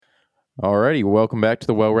Alrighty, welcome back to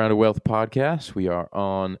the Well-Rounded Wealth Podcast. We are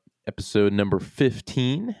on episode number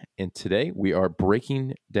 15, and today we are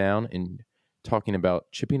breaking down and talking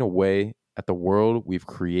about chipping away at the world we've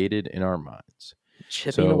created in our minds.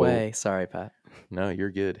 Chipping away. Sorry, Pat. No,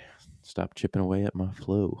 you're good. Stop chipping away at my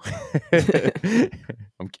flow.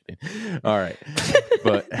 I'm kidding. All right.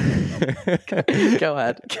 But Go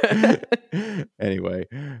ahead. Anyway,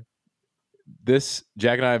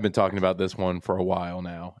 Jack and I have been talking about this one for a while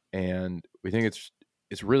now, and we think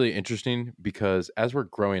it's really interesting because as we're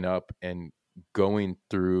growing up and going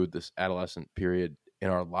through this adolescent period in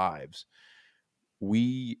our lives,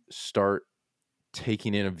 we start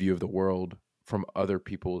taking in a view of the world from other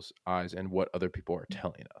people's eyes and what other people are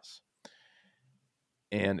telling us.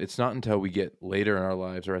 And it's not until we get later in our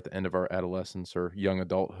lives or at the end of our adolescence or young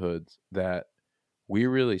adulthood that we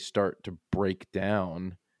really start to break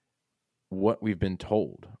down what we've been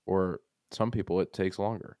told, or some people it takes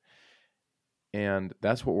longer. And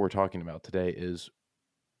that's what we're talking about today, is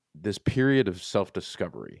this period of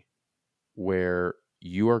self-discovery where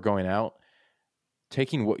you are going out,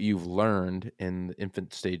 taking what you've learned in the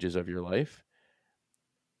infant stages of your life,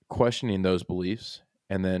 questioning those beliefs,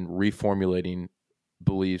 and then reformulating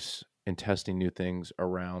beliefs and testing new things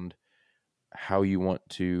around how you want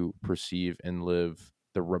to perceive and live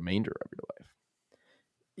the remainder of your life.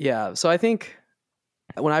 Yeah, so I think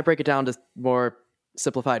when I break it down to more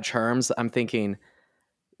simplified terms, I'm thinking,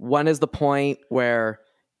 when is the point where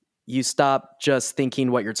you stop just thinking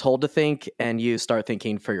what you're told to think and you start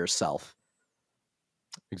thinking for yourself?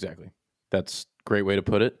 Exactly. That's a great way to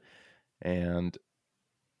put it. And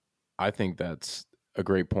I think that's a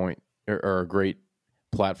great point, or a great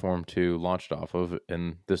platform to launch it off of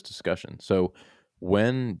in this discussion. So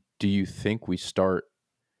when do you think we start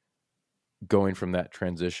going from that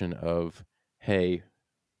transition of, hey,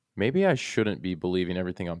 maybe I shouldn't be believing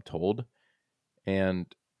everything I'm told, and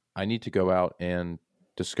I need to go out and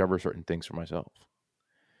discover certain things for myself?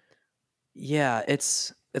 Yeah,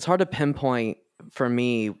 it's hard to pinpoint for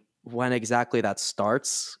me when exactly that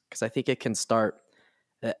starts, because I think it can start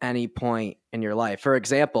at any point in your life. For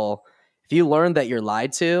example, if you learn that you're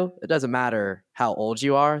lied to, it doesn't matter how old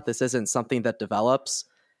you are. This isn't something that develops.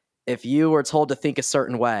 If you were told to think a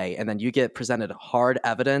certain way and then you get presented hard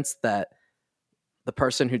evidence that the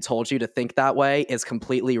person who told you to think that way is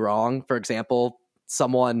completely wrong. For example,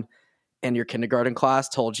 someone in your kindergarten class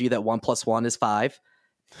told you that 1 + 1 is 5,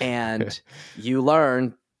 and you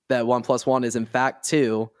learn that 1 + 1 is in fact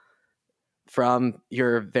 2 from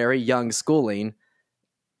your very young schooling,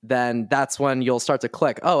 then that's when you'll start to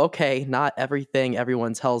click. Oh, okay, not everything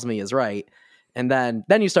everyone tells me is right. And then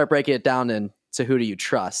you start breaking it down into who do you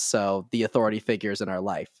trust? So the authority figures in our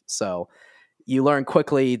life. So you learn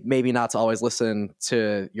quickly maybe not to always listen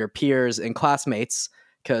to your peers and classmates,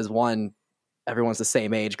 because one, everyone's the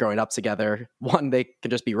same age growing up together. One, they can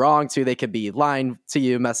just be wrong. Two, they could be lying to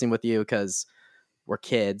you, messing with you because we're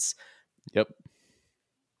kids. Yep.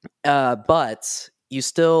 But you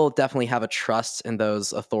still definitely have a trust in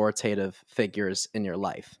those authoritative figures in your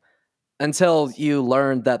life until you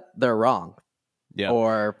learn that they're wrong,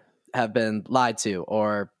 or have been lied to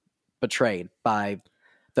or betrayed by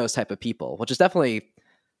those type of people, which is definitely,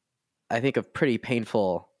 I think, a pretty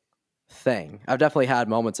painful thing. I've definitely had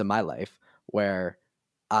moments in my life where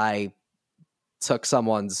I took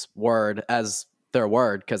someone's word as their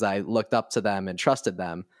word because I looked up to them and trusted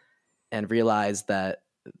them, and realized that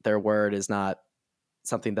their word is not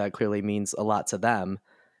something that clearly means a lot to them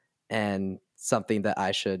and something that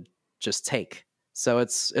I should just take. So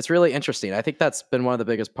it's really interesting. I think that's been one of the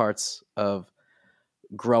biggest parts of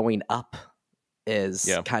growing up,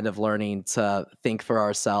 is kind of learning to think for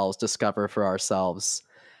ourselves, discover for ourselves.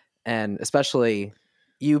 And especially,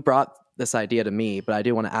 you brought this idea to me, but I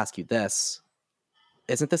do want to ask you this.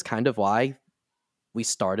 Isn't this kind of why we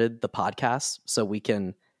started the podcast? So we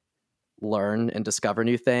can learn and discover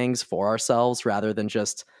new things for ourselves rather than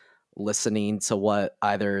just listening to what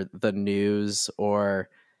either the news or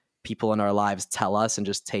people in our lives tell us and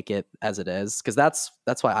just take it as it is. Because that's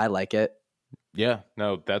why I like it. Yeah,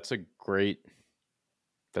 no, that's a great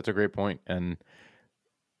point. And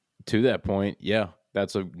to that point, yeah,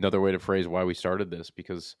 that's another way to phrase why we started this,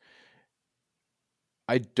 because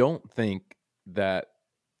I don't think that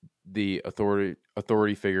the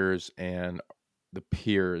authority figures and the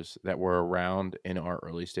peers that were around in our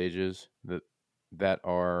early stages that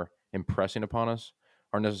are impressing upon us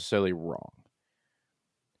are necessarily wrong.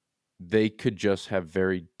 They could just have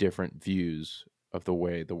very different views of the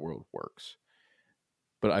way the world works.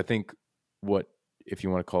 But I think what, if you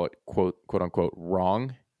want to call it quote unquote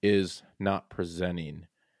wrong, is not presenting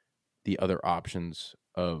the other options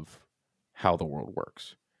of how the world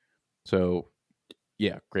works. So,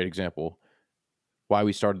 yeah, great example. Why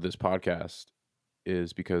we started this podcast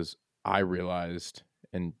is because I realized,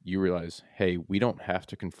 and you realize, hey, we don't have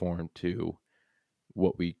to conform to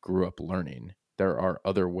what we grew up learning. There are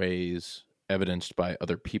other ways, evidenced by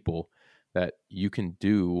other people, that you can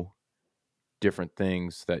do different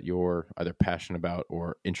things that you're either passionate about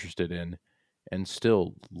or interested in and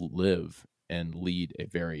still live and lead a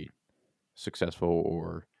very successful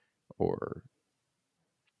or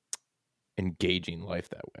engaging life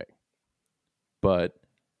that way. But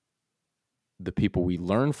the people we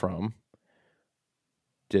learn from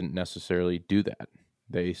didn't necessarily do that.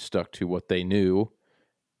 They stuck to what they knew,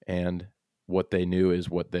 and what they knew is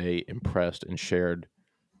what they impressed and shared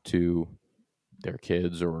to their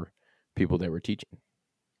kids or people they were teaching.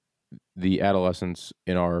 The adolescents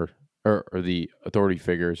in our or the authority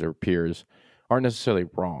figures or peers aren't necessarily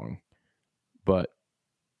wrong, but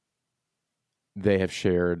they have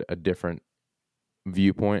shared a different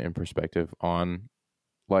viewpoint and perspective on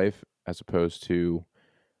life as opposed to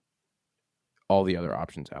all the other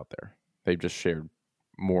options out there. They've just shared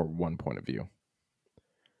more one point of view.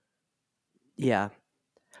 Yeah.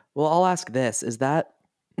 Well, I'll ask this. Is that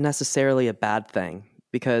necessarily a bad thing?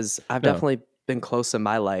 Because I've definitely been close in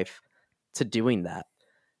my life to doing that.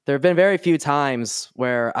 There have been very few times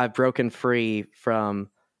where I've broken free from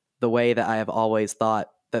the way that I have always thought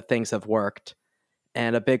that things have worked.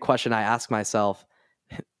 And a big question I ask myself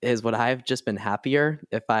is, would I have just been happier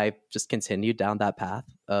if I just continued down that path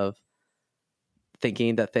of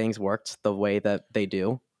thinking that things worked the way that they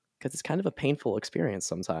do? Because it's kind of a painful experience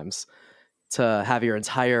sometimes to have your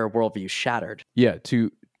entire worldview shattered. Yeah,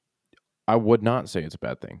 I would not say it's a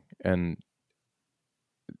bad thing. And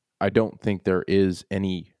I don't think there is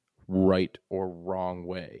any right or wrong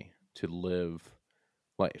way to live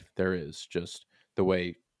life. There is just the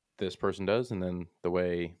way this person does and then the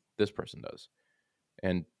way this person does.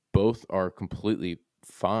 And both are completely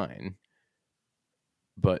fine.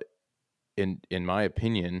 But in my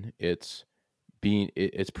opinion, it's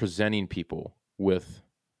presenting people with,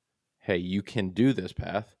 hey, you can do this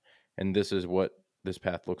path and this is what this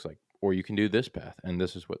path looks like, or you can do this path and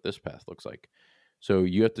this is what this path looks like. So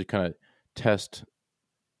you have to kind of test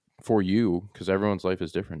for you, because everyone's life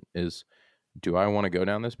is different, is, do I want to go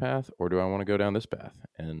down this path or do I want to go down this path?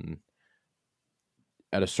 And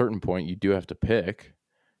at a certain point you do have to pick,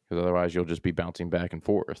 because otherwise you'll just be bouncing back and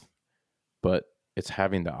forth. But it's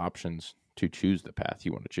having the options to choose the path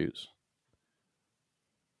you want to choose.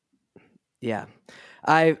 Yeah,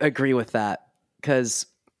 I agree with that, because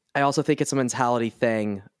I also think it's a mentality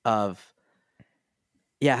thing of,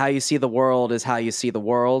 yeah, how you see the world is how you see the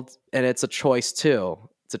world. And it's a choice too,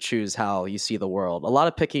 to choose how you see the world. A lot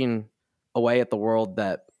of picking away at the world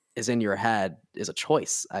that is in your head is a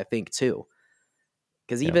choice, I think, too.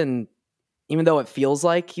 Because even though it feels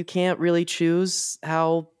like you can't really choose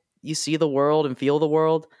how you see the world and feel the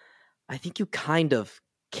world, I think you kind of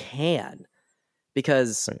can.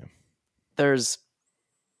 Because there's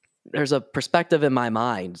a perspective in my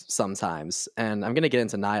mind sometimes, and I'm going to get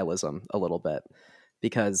into nihilism a little bit,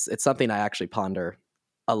 because it's something I actually ponder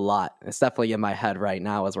a lot. It's definitely in my head right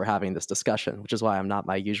now as we're having this discussion, which is why I'm not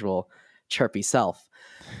my usual chirpy self.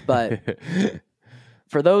 But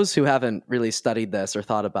for those who haven't really studied this or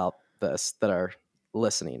thought about this that are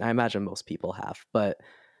listening, I imagine most people have, but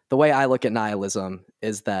the way I look at nihilism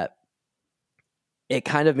is that it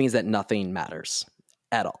kind of means that nothing matters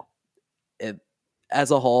at all. As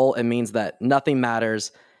a whole, it means that nothing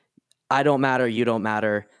matters. I don't matter. You don't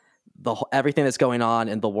matter. Everything that's going on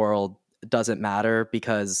in the world doesn't matter,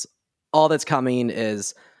 because all that's coming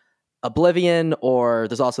is oblivion, or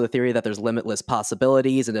there's also the theory that there's limitless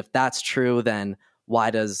possibilities. And if that's true, then why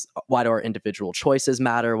do our individual choices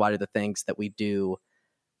matter? Why do the things that we do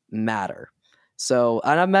matter? So,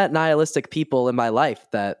 and I've met nihilistic people in my life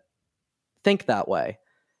that think that way.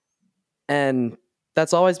 And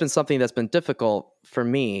that's always been something that's been difficult for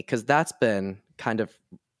me, because that's been kind of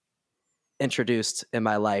introduced in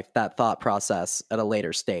my life, that thought process, at a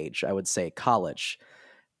later stage. I would say college.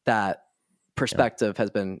 That perspective has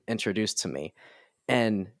been introduced to me.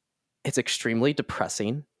 And it's extremely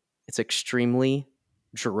depressing. It's extremely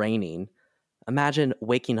draining. Imagine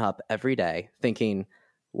waking up every day thinking,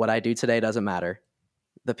 what I do today doesn't matter.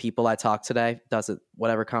 The people I talk today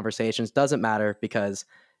whatever conversations doesn't matter, because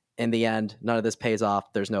in the end, none of this pays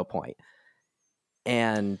off. There's no point.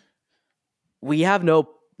 And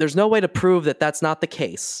there's no way to prove that that's not the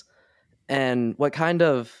case. And what kind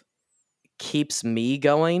of keeps me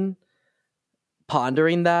going,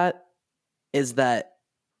 pondering that, is that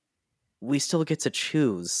we still get to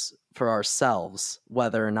choose for ourselves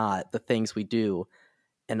whether or not the things we do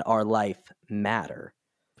in our life matter.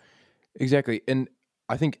 Exactly. And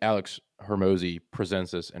I think Alex Hormozy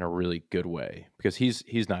presents this in a really good way because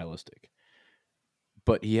he's nihilistic.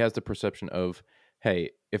 But he has the perception of,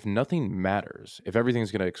 hey, if nothing matters, if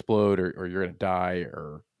everything's going to explode or you're going to die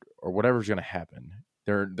or whatever's going to happen,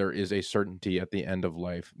 there is a certainty at the end of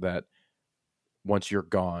life that once you're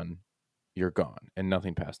gone and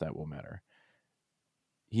nothing past that will matter.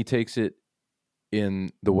 He takes it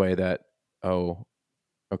in the way that, oh,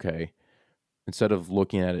 okay, instead of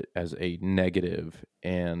looking at it as a negative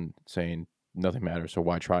and saying nothing matters, so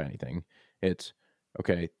why try anything? It's,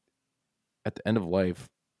 okay, at the end of life,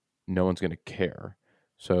 no one's going to care.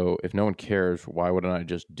 So if no one cares, why wouldn't I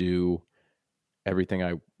just do everything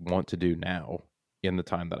I want to do now in the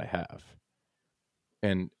time that I have?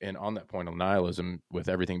 And on that point of nihilism, with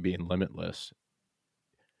everything being limitless,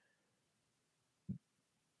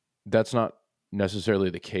 that's not necessarily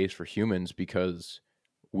the case for humans because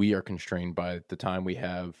we are constrained by the time we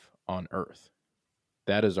have on Earth.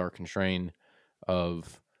 That is our constraint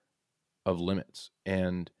of limits.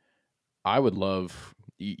 And I would love,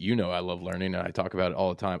 I love learning and I talk about it all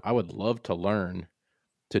the time. I would love to learn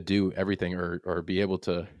to do everything or be able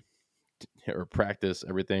to or practice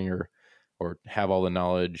everything or have all the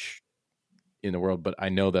knowledge in the world, but I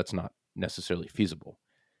know that's not necessarily feasible.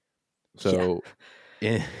 So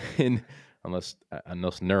in unless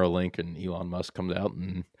Neuralink and Elon Musk comes out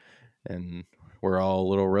and we're all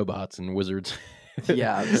little robots and wizards.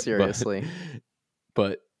 Yeah, seriously.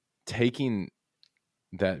 But taking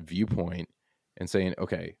that viewpoint and saying,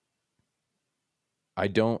 okay, I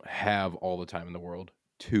don't have all the time in the world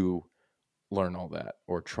to learn all that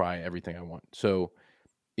or try everything I want. So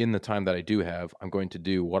in the time that I do have, I'm going to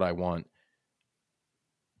do what I want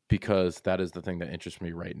because that is the thing that interests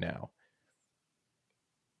me right now.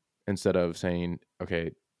 Instead of saying,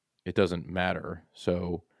 okay, it doesn't matter,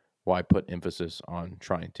 so why put emphasis on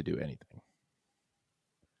trying to do anything?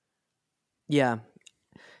 Yeah.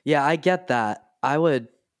 Yeah, I get that. I would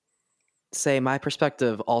say my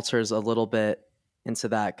perspective alters a little bit into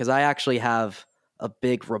that because I actually have a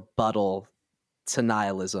big rebuttal to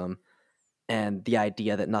nihilism and the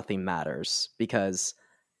idea that nothing matters, because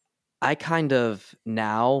I kind of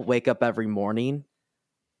now wake up every morning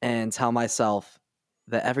and tell myself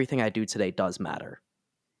that everything I do today does matter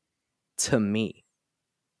to me.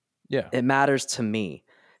 Yeah. It matters to me.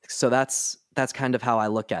 So that's kind of how I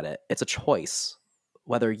look at it. It's a choice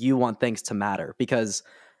whether you want things to matter, because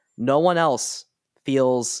no one else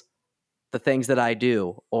feels the things that I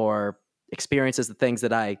do or experiences the things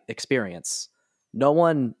that I experience. No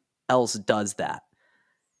one else does that.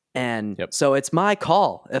 And so it's my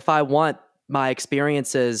call if I want my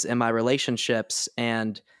experiences and my relationships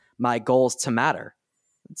and my goals to matter.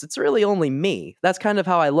 It's really only me. That's kind of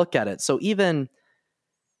how I look at it. So even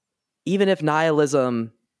if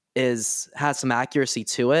nihilism has some accuracy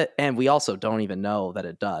to it, and we also don't even know that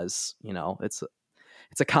it does, it's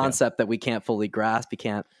a concept that we can't fully grasp. You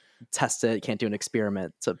can't test it. You can't do an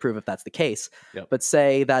experiment to prove if that's the case. But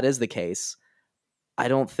say that is the case, I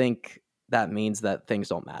don't think that means that things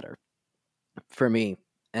don't matter for me.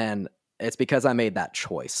 And it's because I made that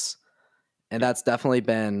choice. And that's definitely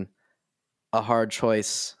been a hard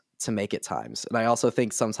choice to make at times. And I also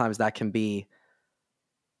think sometimes that can be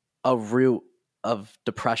a root of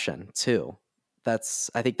depression too.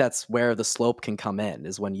 I think that's where the slope can come in,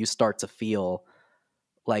 is when you start to feel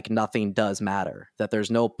like nothing does matter, that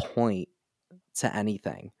there's no point to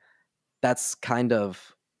anything. That's kind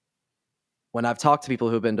of when I've talked to people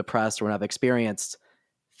who've been depressed or when I've experienced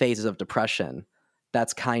phases of depression,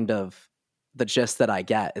 that's kind of the gist that I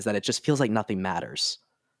get, is that it just feels like nothing matters.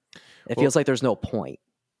 It feels like there's no point.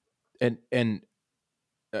 And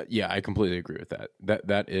yeah, I completely agree with that.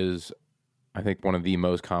 That is, I think, one of the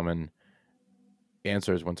most common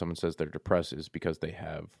answers when someone says they're depressed is because they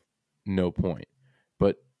have no point.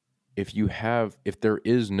 But if there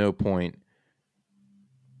is no point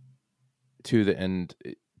to the end,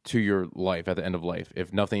 to your life at the end of life,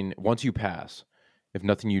 once you pass, if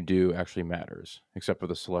nothing you do actually matters except for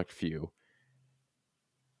the select few,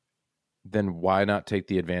 then why not take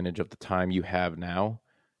the advantage of the time you have now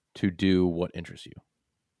to do what interests you?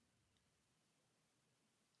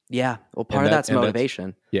 Yeah. Well, part of that's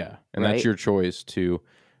motivation. And that's your choice to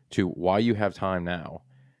while you have time now,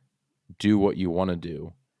 do what you want to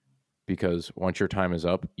do, because once your time is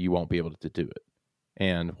up, you won't be able to do it.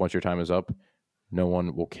 And once your time is up, no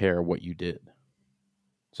one will care what you did.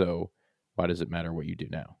 So why does it matter what you do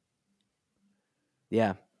now?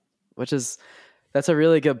 Yeah. That's a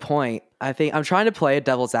really good point. I think I'm trying to play a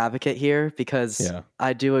devil's advocate here because Yeah.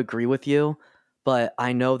 I do agree with you, but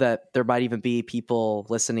I know that there might even be people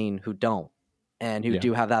listening who don't and who Yeah.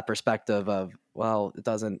 do have that perspective of, well, it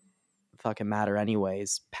doesn't fucking matter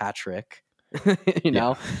anyways, Patrick. You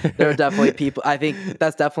know, there are definitely people. I think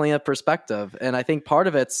that's definitely a perspective. And I think part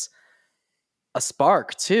of it's a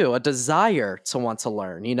spark too, a desire to want to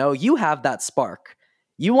learn. You know, you have that spark.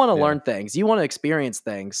 You want to Yeah. learn things, you want to experience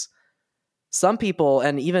things. Some people,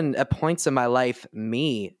 and even at points in my life,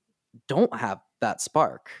 me, don't have that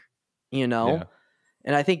spark, you Yeah. know?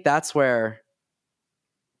 And I think that's where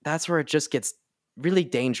it just gets really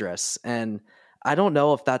dangerous. And I don't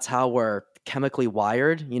know if that's how we're chemically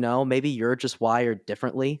wired, you know? Maybe you're just wired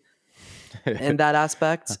differently in that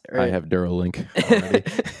aspect. I have Duralink already.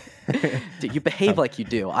 Dude, you behave like you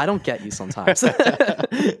do. I don't get you sometimes. I'm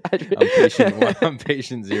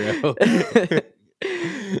patient zero.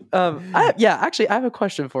 Actually, I have a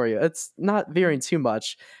question for you. It's not veering too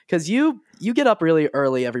much because you get up really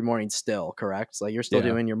early every morning still, correct? Like you're still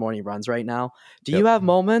doing your morning runs right now. Do you have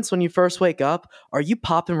moments when you first wake up? Are you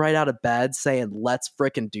popping right out of bed saying, let's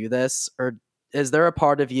fricking do this? Or is there a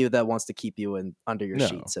part of you that wants to keep you in under your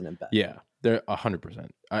sheets and in bed? Yeah, they're 100%.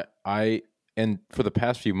 I and for the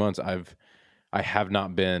past few months, I have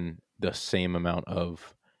not been the same amount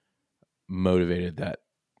of motivated that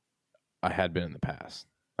I had been in the past.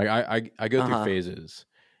 Like I go through phases,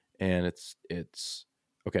 and it's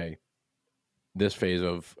okay. This phase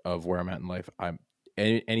of where I'm at in life,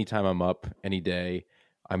 anytime I'm up, any day,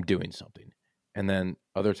 I'm doing something, and then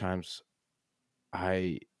other times,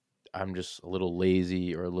 I'm just a little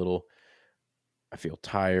lazy or I feel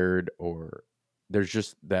tired, or there's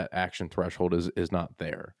just that action threshold is not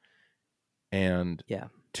there. And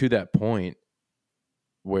to that point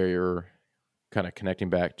where you're kind of connecting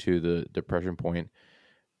back to the depression point,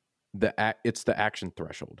 it's the action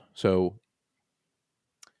threshold. So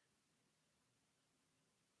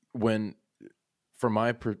when,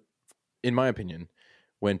 in my opinion,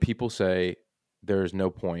 when people say there is no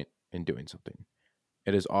point in doing something,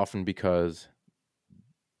 it is often because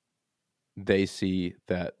they see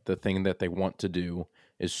that the thing that they want to do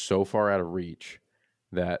is so far out of reach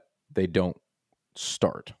that they don't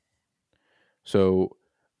start. So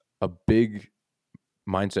a big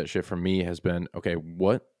mindset shift for me has been, okay,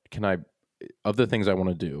 of the things I want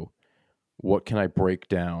to do, what can I break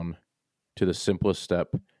down to the simplest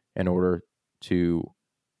step in order to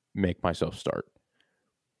make myself start?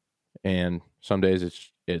 And some days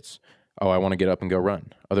it's oh, I want to get up and go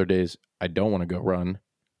run. Other days I don't want to go run,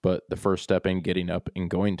 but the first step in getting up and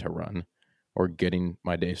going to run or getting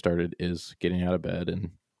my day started is getting out of bed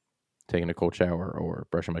and taking a cold shower or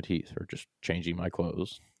brushing my teeth or just changing my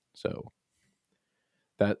clothes. So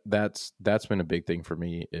that's been a big thing for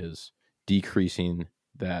me, is decreasing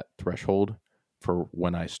that threshold for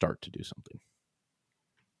when I start to do something.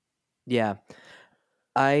 Yeah.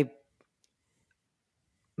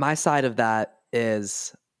 My side of that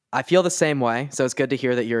is I feel the same way. So it's good to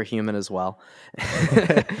hear that you're a human as well.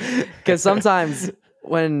 Because sometimes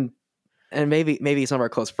and maybe some of our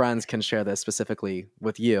close friends can share this specifically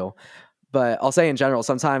with you, but I'll say in general,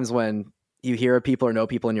 sometimes when you hear people or know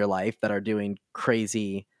people in your life that are doing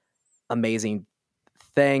crazy, amazing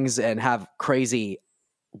things and have crazy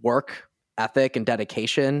work ethic and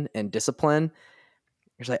dedication and discipline,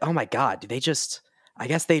 you're like, oh my God, I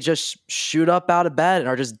guess they just shoot up out of bed and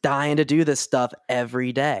are just dying to do this stuff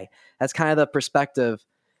every day. That's kind of the perspective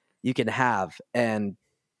you can have. And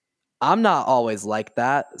I'm not always like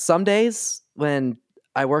that. Some days when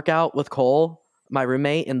I work out with Cole, my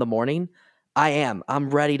roommate, in the morning, I'm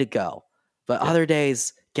ready to go. But other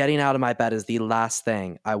days, getting out of my bed is the last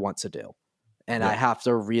thing I want to do. And I have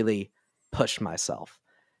to really push myself.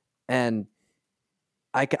 And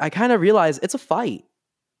I kind of realize it's a fight.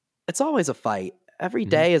 It's always a fight. Every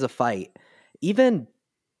day is a fight. Even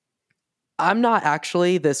I'm not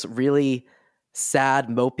actually this really sad,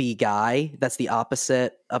 mopey guy. That's the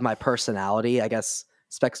opposite of my personality, I guess,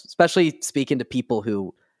 especially speaking to people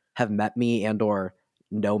who have met me and or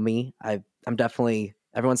know me. I'm definitely,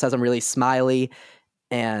 everyone says I'm really smiley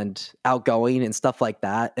and outgoing and stuff like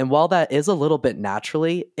that. And while that is a little bit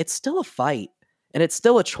naturally, it's still a fight. And it's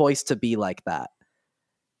still a choice to be like that.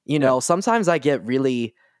 You know, sometimes I get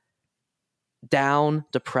really down,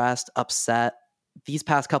 depressed, upset. These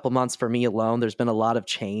past couple months for me alone, there's been a lot of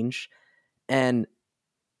change. And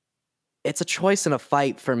it's a choice and a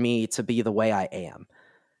fight for me to be the way I am.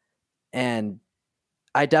 And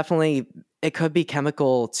it could be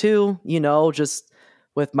chemical too, you know, just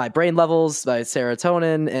with my brain levels, my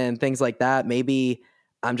serotonin and things like that. Maybe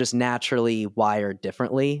I'm just naturally wired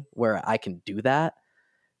differently where I can do that.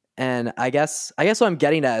 And I guess what I'm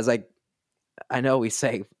getting at is like, I know we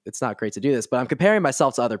say it's not great to do this, but I'm comparing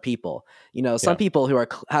myself to other people. You know, some people who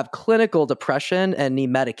have clinical depression and need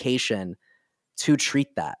medication to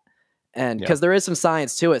treat that. And because there is some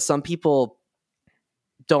science to it, some people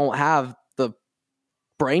don't have the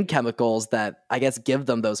brain chemicals that I guess give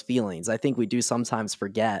them those feelings. I think we do sometimes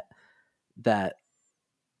forget that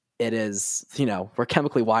it is, you know, we're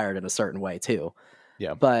chemically wired in a certain way too.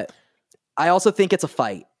 Yeah. But I also think it's a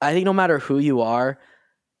fight. I think no matter who you are,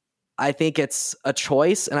 I think it's a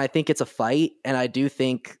choice and I think it's a fight. And I do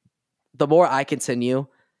think the more I continue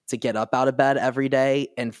to get up out of bed every day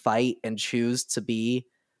and fight and choose to be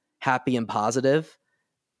happy and positive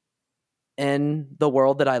in the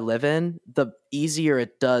world that I live in, the easier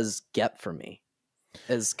it does get for me,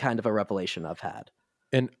 is kind of a revelation I've had.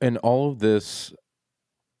 And all of this,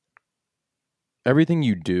 everything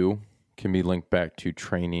you do can be linked back to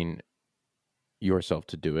training yourself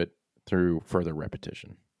to do it through further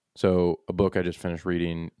repetition. So a book I just finished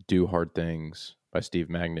reading, Do Hard Things by Steve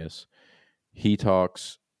Magnus, he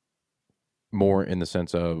talks more in the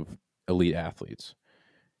sense of elite athletes.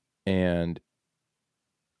 And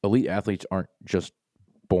elite athletes aren't just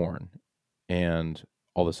born and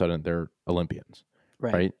all of a sudden they're Olympians,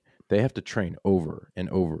 right? They have to train over and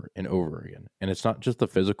over and over again. And it's not just the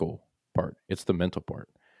physical part, it's the mental part.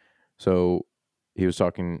 So he was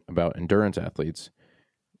talking about endurance athletes.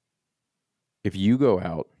 If you go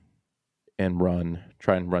out and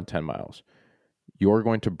try and run 10 miles, you're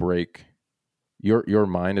going to break, your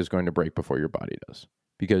mind is going to break before your body does,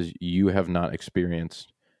 because you have not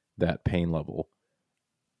experienced that pain level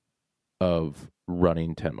of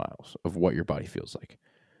running 10 miles, of what your body feels like.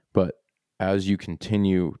 But as you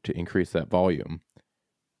continue to increase that volume,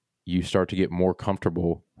 you start to get more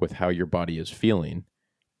comfortable with how your body is feeling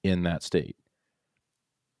in that state.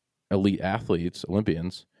 Elite athletes,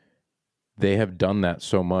 Olympians, they have done that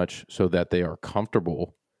so much so that they are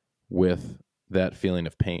comfortable with that feeling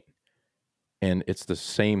of pain. And it's the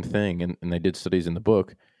same thing, and they did studies in the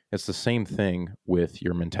book, it's the same thing with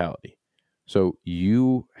your mentality. So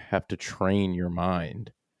you have to train your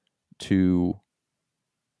mind to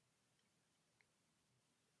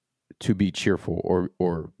be cheerful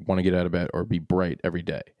or want to get out of bed or be bright every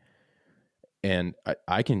day. And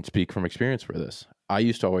I can speak from experience for this. I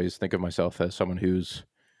used to always think of myself as someone who's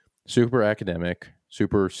super academic,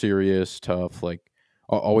 super serious, tough, like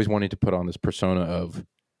always wanting to put on this persona of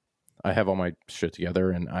I have all my shit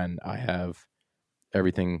together and I have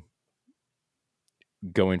everything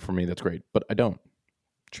going for me that's great. But I don't.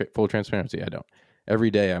 Full transparency, I don't. Every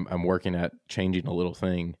day I'm working at changing a little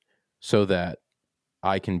thing so that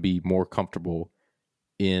I can be more comfortable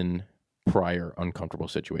in prior uncomfortable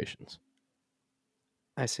situations.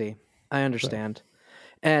 I see. I understand.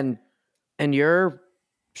 So. And your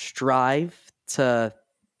strive to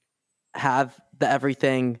have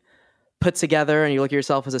everything put together and you look at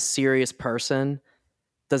yourself as a serious person,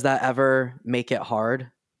 does that ever make it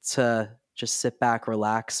hard to just sit back,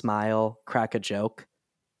 relax, smile, crack a joke?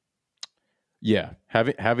 Yeah,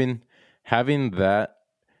 having that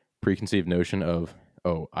preconceived notion of,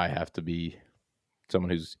 oh, I have to be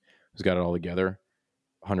someone who's got it all together,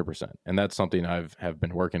 100%. And that's something have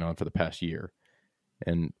been working on for the past year.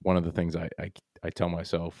 And one of the things I tell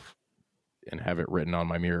myself and have it written on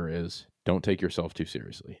my mirror is, don't take yourself too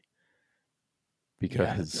seriously.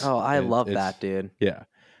 Because I love that, dude. Yeah.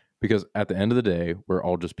 Because at the end of the day, we're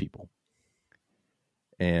all just people.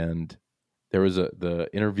 And there was the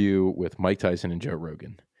interview with Mike Tyson and Joe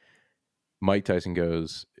Rogan. Mike Tyson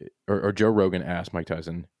goes, or Joe Rogan asked Mike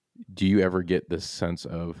Tyson, do you ever get this sense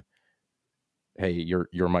of, hey,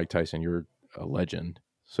 you're Mike Tyson, you're a legend,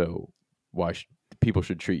 so why people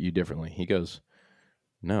should treat you differently? He goes,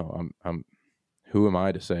 no, I'm who am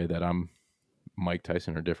I to say that I'm Mike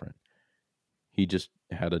Tyson or different? He just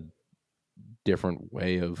had a different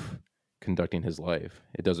way of conducting his life.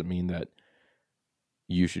 It doesn't mean that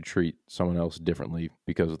you should treat someone else differently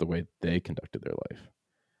because of the way they conducted their life.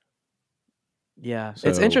 Yeah. So,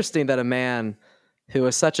 it's interesting that a man who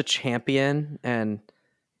is such a champion and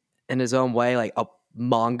in his own way, like a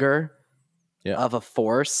monger of a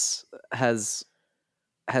force has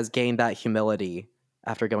gained that humility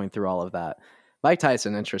after going through all of that. Mike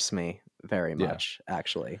Tyson interests me very much,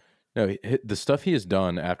 actually. No, the stuff he has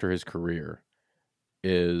done after his career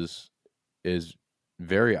is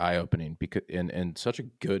very eye-opening, because and such a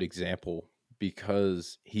good example,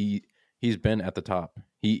 because he's been at the top.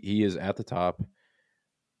 He is at the top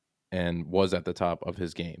and was at the top of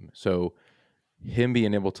his game. So him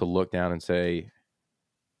being able to look down and say,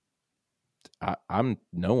 I'm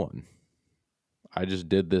no one. I just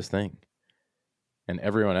did this thing. And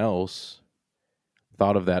everyone else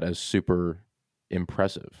thought of that as super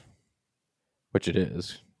impressive, which it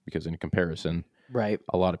is, because in comparison, right,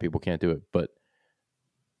 a lot of people can't do it. But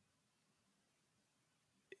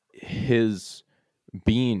his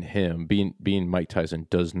being Mike Tyson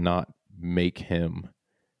does not make him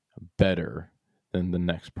better than the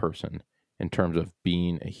next person in terms of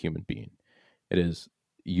being a human being. It is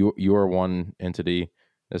you are one entity,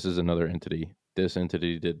 this is another entity. This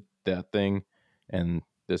entity did that thing, and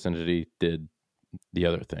this entity did the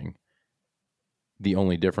other thing. The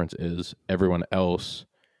only difference is everyone else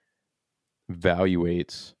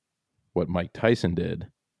evaluates what Mike Tyson did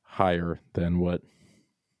higher than what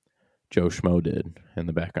Joe Schmo did in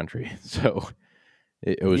the backcountry. So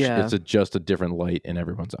it's just a different light in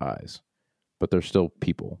everyone's eyes, but they're still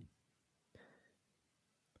people.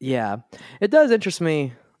 Yeah, it does interest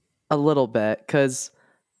me a little bit because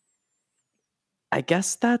I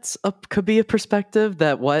guess could be a perspective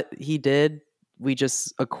that what he did, we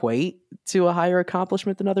just equate to a higher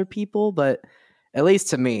accomplishment than other people. But at least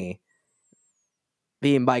to me,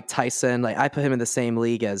 being Mike Tyson, like I put him in the same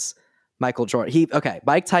league as Michael Jordan.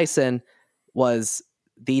 Mike Tyson was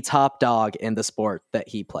the top dog in the sport that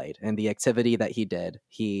he played and the activity that he did.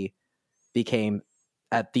 He became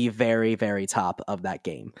at the very, very top of that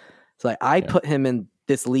game. So I put him in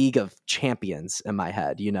this league of champions in my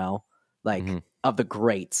head, of the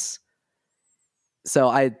greats. So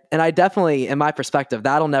I definitely, in my perspective,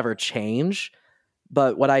 that'll never change.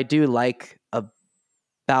 But what I do like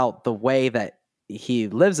about the way that he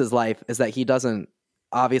lives his life is that he doesn't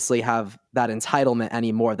obviously have that entitlement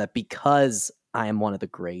anymore, that because I am one of the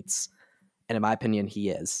greats, and in my opinion, he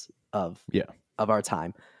is of our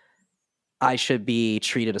time, I should be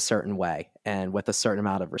treated a certain way and with a certain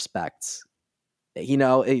amount of respect.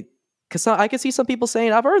 Because I can see some people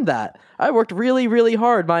saying, I've earned that. I worked really, really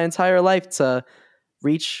hard my entire life to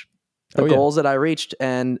reach the goals that I reached.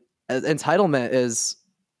 And entitlement is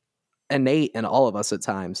innate in all of us at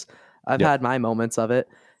times. I've had my moments of it.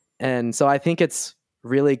 And so I think it's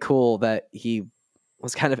really cool that he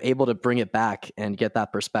was kind of able to bring it back and get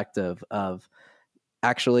that perspective of,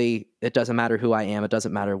 actually, it doesn't matter who I am. It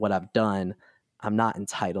doesn't matter what I've done. I'm not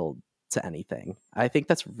entitled to anything. I think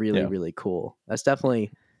that's really, really cool. That's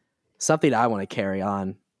definitely something I want to carry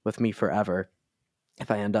on with me forever if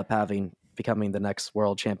I end up becoming the next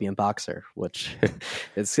world champion boxer, which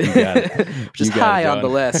is high on the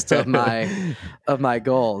list of my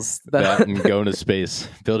goals. That and going to space,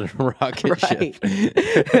 building a rocket ship.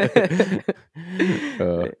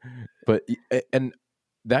 But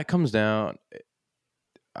that comes down.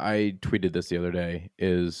 I tweeted this the other day,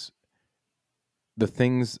 is the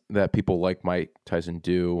things that people like Mike Tyson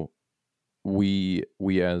do, we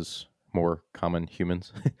as more common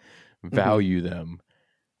humans value them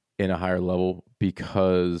in a higher level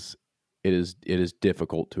because it is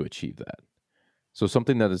difficult to achieve that. So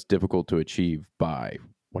something that is difficult to achieve by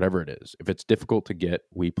whatever it is, if it's difficult to get,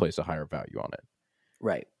 we place a higher value on it.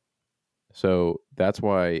 Right. So that's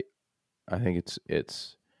why I think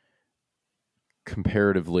it's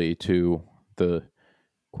comparatively to the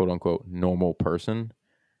quote unquote normal person,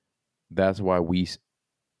 that's why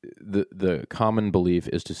the common belief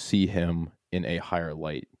is to see him in a higher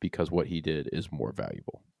light because what he did is more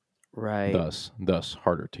valuable. Right. Thus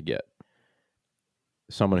harder to get.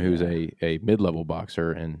 Someone who's a mid-level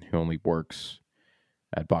boxer and who only works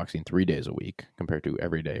at boxing 3 days a week compared to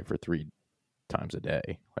every day for 3 times a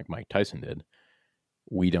day, like Mike Tyson did,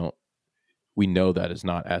 we know that is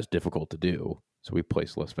not as difficult to do, so we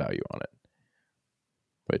place less value on it.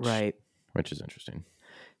 Which is interesting.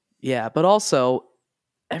 Yeah, but also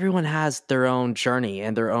everyone has their own journey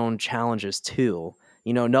and their own challenges too.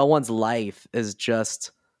 No one's life is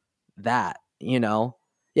just that, Yeah,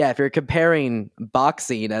 if you're comparing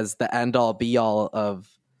boxing as the end all be all of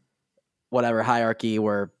whatever hierarchy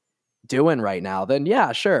we're doing right now, then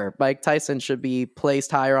yeah, sure, Mike Tyson should be placed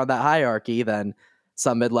higher on that hierarchy than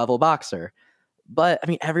some mid-level boxer. But I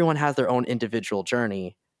mean, everyone has their own individual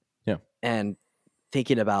journey. Yeah. And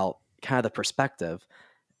thinking about kind of the perspective,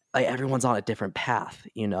 like everyone's on a different path,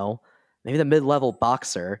 Maybe the mid-level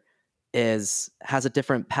boxer has a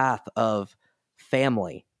different path of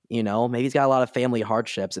family, Maybe he's got a lot of family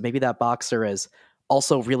hardships, and maybe that boxer is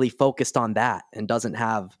also really focused on that and doesn't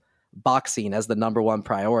have boxing as the number one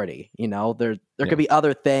priority. There could be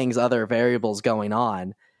other things, other variables going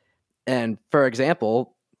on. And for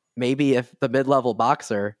example, maybe if the mid-level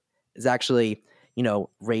boxer is actually,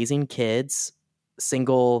 raising kids,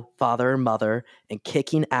 single father and mother, and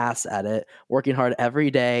kicking ass at it, working hard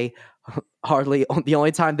every day, hardly the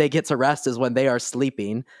only time they get to rest is when they are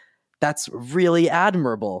sleeping. That's really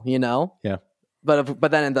admirable, Yeah.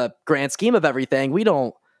 but then in the grand scheme of everything, we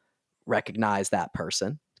don't recognize that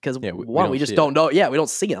person because we just don't know. Yeah, we don't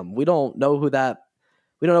see him. We don't know who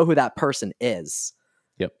that person is.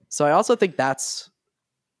 Yep. So I also think that's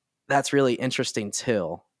really interesting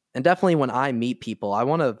too. And definitely when I meet people, I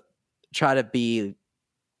want to try to be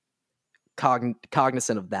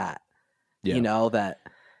cognizant of that. Yeah. You know, that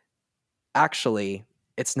actually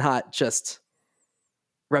it's not just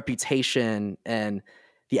reputation and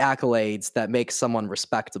the accolades that make someone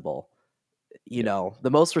respectable. You know,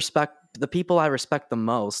 the people I respect the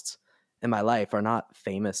most in my life are not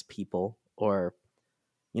famous people or,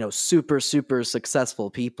 you know, super, super successful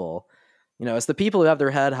people. You know, it's the people who have their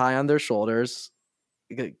head high on their shoulders,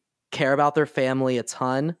 care about their family a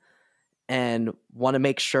ton, and want to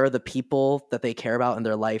make sure the people that they care about in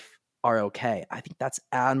their life are okay. I think that's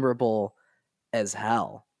admirable as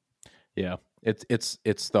hell. Yeah.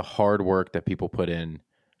 It's the hard work that people put in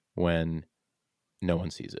when no one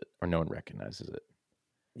sees it or no one recognizes it.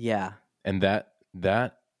 Yeah. And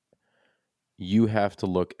that you have to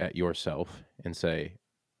look at yourself and say,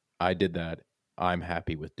 I did that. I'm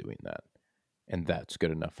happy with doing that. And that's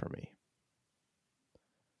good enough for me.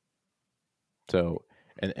 So,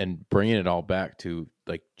 and bringing it all back to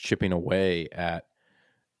like chipping away at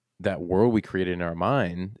that world we created in our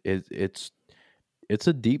mind, it's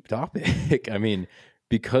a deep topic. I mean,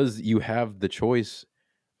 because you have the choice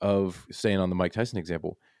of staying on the Mike Tyson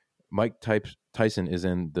example. Mike Tyson is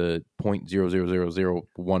in the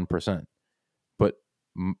 0.00001%, but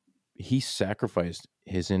he sacrificed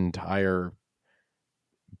his entire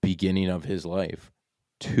beginning of his life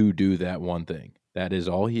to do that one thing. That is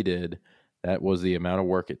all he did. That was the amount of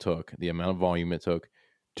work it took, the amount of volume it took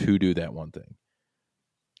to do that one thing.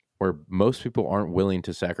 Where most people aren't willing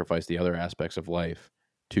to sacrifice the other aspects of life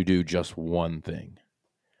to do just one thing.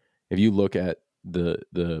 If you look at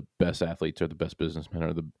the best athletes or the best businessmen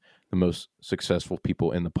or the most successful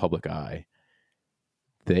people in the public eye,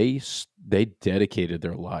 they dedicated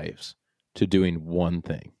their lives to doing one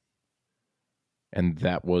thing. And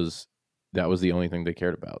that was the only thing they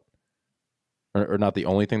cared about. Or not the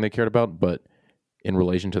only thing they cared about, but in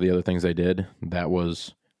relation to the other things they did, that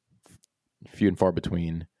was few and far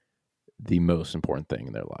between the most important thing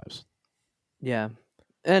in their lives. Yeah.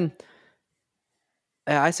 And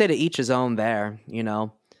I say to each his own there, you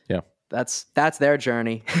know. Yeah. That's their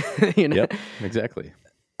journey. You know? Yep, exactly.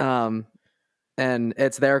 And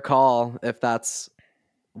it's their call if that's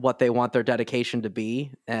what they want their dedication to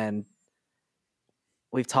be. And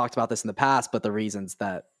we've talked about this in the past, but the reasons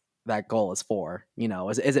that goal is for, you know,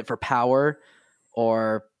 is it for power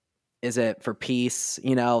or is it for peace?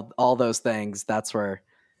 You know, all those things. That's where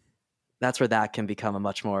that can become a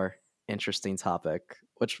much more interesting topic,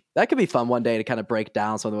 which that could be fun one day to kind of break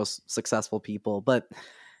down some of the most successful people, but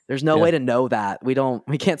there's no way to know that. We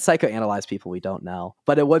can't psychoanalyze people we don't know,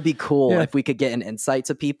 but it would be cool if we could get an insight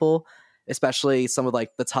to people, especially some of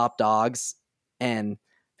like the top dogs, and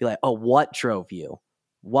be like, oh, what drove you?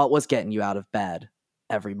 What was getting you out of bed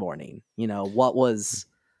every morning? You know, what was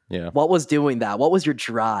doing that? What was your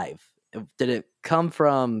drive? Did it come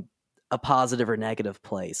from a positive or negative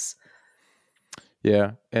place?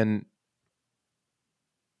 Yeah. And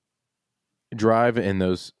drive in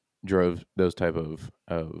those type of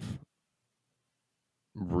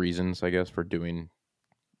reasons, I guess, for doing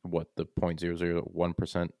what the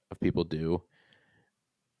 0.001% of people do.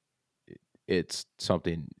 It's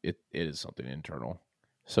something, it is something internal.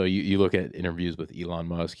 So you look at interviews with Elon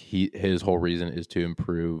Musk, his whole reason is to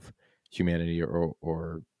improve humanity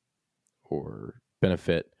or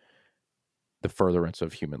benefit the furtherance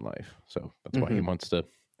of human life. So that's why he wants to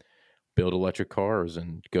build electric cars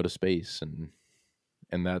and go to space, and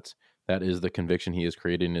that is the conviction he has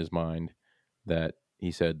created in his mind, that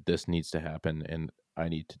he said this needs to happen and I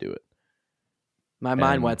need to do it. My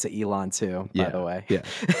mind went to Elon too, by the way. Yeah.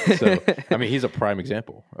 So, I mean, he's a prime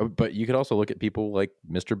example. But you could also look at people like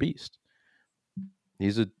Mr. Beast.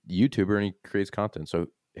 He's a YouTuber and he creates content. So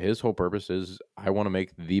his whole purpose is, I want to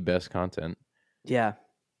make the best content. Yeah.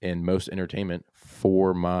 And most entertainment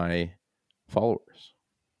for my followers.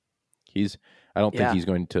 I don't think he's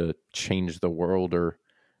going to change the world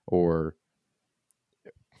or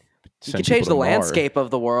he could change the landscape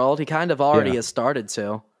of the world. He kind of already has started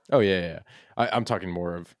to. Oh yeah. I'm talking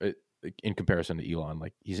more of in comparison to Elon.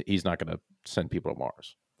 Like he's not going to send people to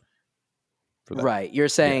Mars. For that. Right. You're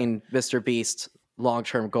saying Mr. Beast's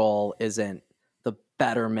long-term goal isn't the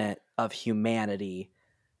betterment of humanity,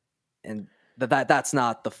 and that's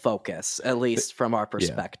not the focus, at least from our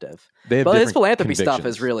perspective. But his philanthropy stuff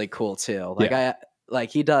is really cool too.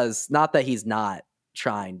 Like he does, not that he's not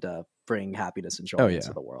trying to bring happiness and joy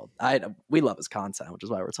into the world. We love his content, which is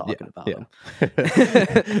why we're talking about him.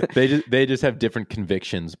 They just have different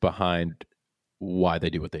convictions behind why they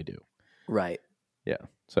do what they do. Right. Yeah.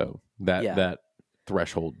 So that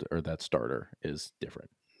threshold or that starter is different.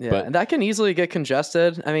 Yeah, and that can easily get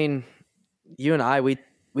congested. I mean, you and I, we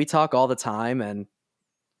talk all the time, and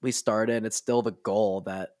we started. It's still the goal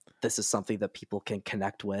that this is something that people can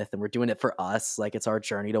connect with, and we're doing it for us. Like, it's our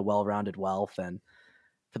journey to well-rounded wealth, and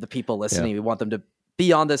for the people listening, we want them to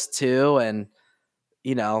be on this too, and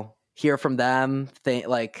hear from them,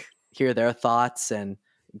 hear their thoughts, and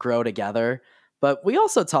grow together. But we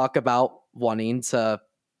also talk about wanting to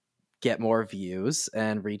get more views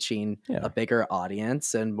and reaching a bigger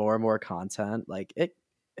audience and more content. Like, it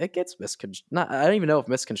gets misconstrued. I don't even know if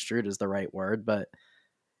misconstrued is the right word, but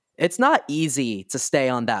it's not easy to stay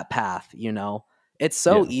on that path. It's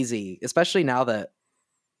so easy, especially now that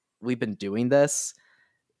we've been doing this,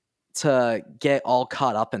 to get all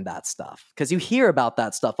caught up in that stuff, because you hear about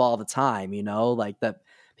that stuff all the time. Like, that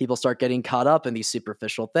people start getting caught up in these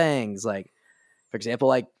superficial things, like, for example,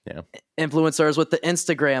 like influencers with the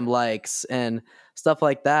Instagram likes and stuff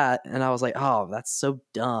like that. And I was like, oh, that's so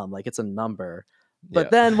dumb. Like, it's a number.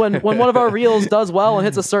 But then when one of our reels does well and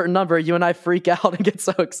hits a certain number, you and I freak out and get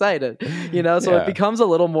so excited, so it becomes a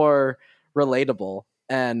little more relatable.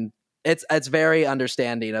 And it's very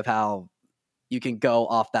understanding of how you can go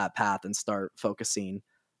off that path and start focusing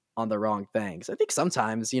on the wrong things. I think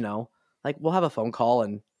sometimes, like, we'll have a phone call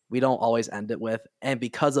and we don't always end it with, and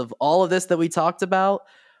because of all of this that we talked about,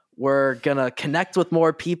 we're going to connect with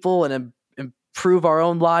more people and improve our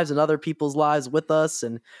own lives and other people's lives with us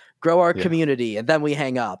and grow our community. And then we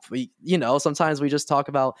hang up. Sometimes we just talk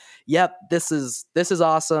about, this is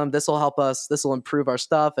awesome. This will help us. This will improve our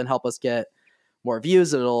stuff and help us get more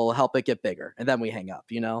views. It'll help it get bigger. And then we hang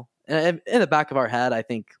up, and in the back of our head, I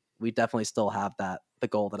think we definitely still have the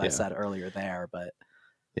goal that I said earlier there, but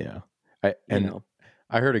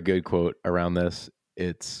I heard a good quote around this.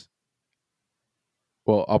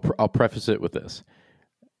 I'll preface it with this.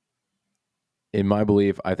 In my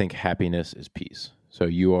belief, I think happiness is peace. So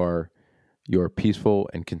you are peaceful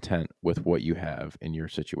and content with what you have in your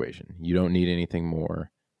situation. You don't need anything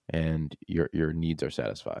more, and your needs are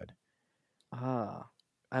satisfied. I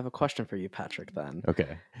have a question for you, Patrick, then.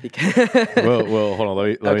 Okay. Well, hold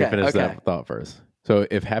on. Let me finish that thought first. So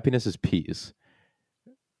if happiness is peace,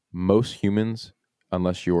 most humans,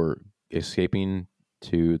 unless you're escaping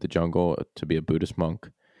to the jungle to be a Buddhist monk,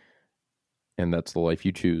 and that's the life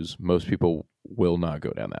you choose, most people will not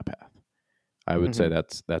go down that path. I would say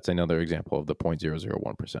that's another example of the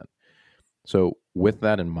 0.001%. So with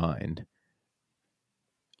that in mind,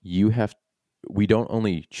 we don't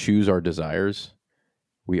only choose our desires,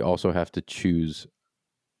 we also have to choose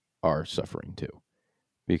our suffering too.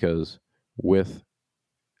 Because with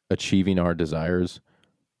achieving our desires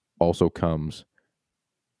also comes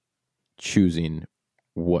choosing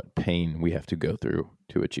what pain we have to go through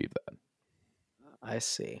to achieve that. I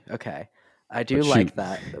see. Okay. I do like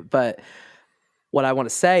that. But what I want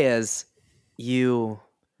to say is, you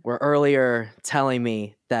were earlier telling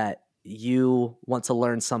me that you want to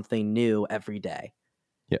learn something new every day.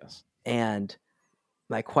 Yes. And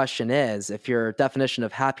my question is, if your definition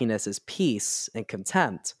of happiness is peace and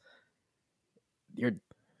contempt,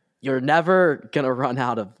 you're never going to run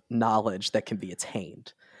out of knowledge that can be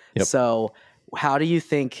attained. Yep. So how do you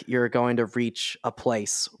think you're going to reach a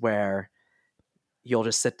place where you'll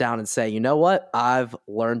just sit down and say, you know what, I've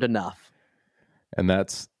learned enough? And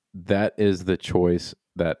that is the choice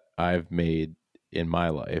that I've made in my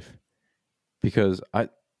life, because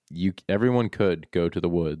everyone could go to the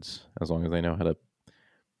woods as long as they know how to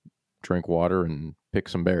drink water and pick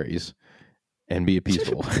some berries and be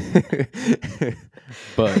peaceful.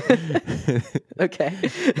 But okay.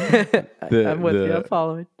 I'm with you. I'm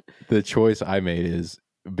following. The choice I made is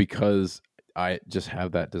because I just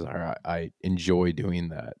have that desire. I enjoy doing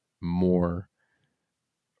that more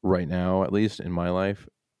right now, at least in my life.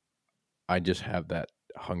 I just have that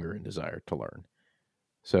hunger and desire to learn.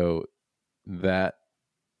 So that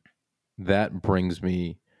brings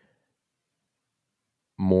me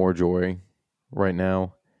more joy right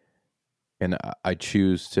now. And I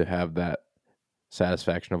choose to have that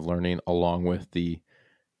satisfaction of learning along with the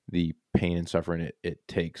pain and suffering it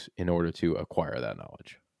takes in order to acquire that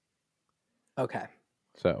knowledge. Okay.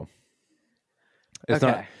 So it's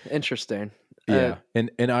not interesting. Yeah.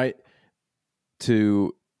 And I,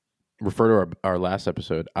 to refer to our last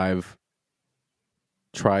episode, I've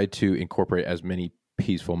tried to incorporate as many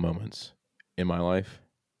peaceful moments in my life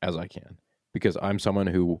as I can, because I'm someone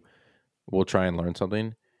who will try and learn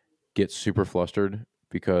something, get super flustered,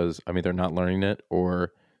 because I'm either not learning it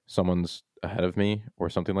or someone's ahead of me or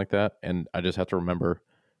something like that. And I just have to remember,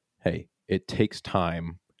 hey, it takes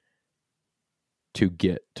time to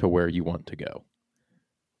get to where you want to go.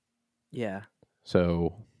 Yeah.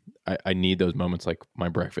 So I need those moments like my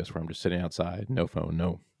breakfast where I'm just sitting outside, no phone,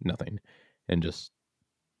 no nothing, and just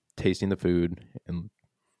tasting the food and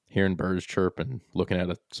hearing birds chirp and looking at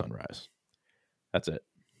a sunrise. That's it.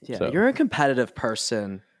 Yeah, so, you're a competitive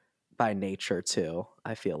person by nature too,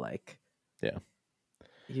 I feel like. Yeah.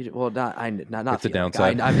 Not it's feel a like.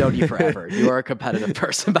 downside. I've known you forever. You are a competitive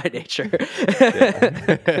person by nature.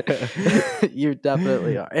 You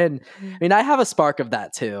definitely are. And I mean, I have a spark of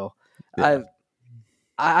that too. Yeah.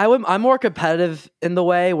 I'm more competitive in the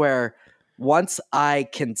way where once I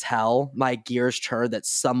can tell my gears turn that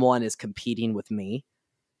someone is competing with me,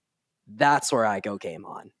 that's where I go game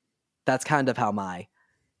on. That's kind of how my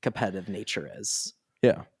competitive nature is.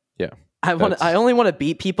 Yeah. Yeah. I only want to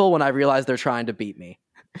beat people when I realize they're trying to beat me.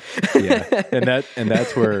 Yeah. And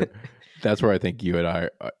that's where I think you and I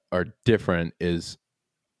are different. Is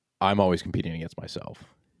I'm always competing against myself.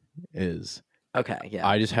 Okay, yeah.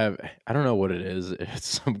 I just have, I don't know what it is.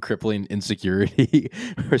 It's some crippling insecurity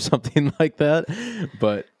or something like that.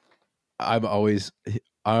 But I always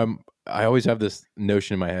have this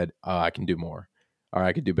notion in my head, I can do more or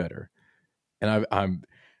I could do better. And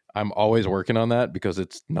I'm always working on that because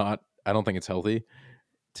it's not, I don't think it's healthy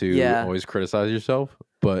to always criticize yourself,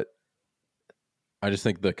 but I just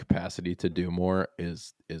think the capacity to do more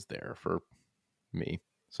is there for me.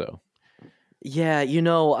 So yeah,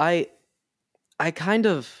 I kind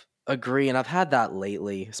of agree, and I've had that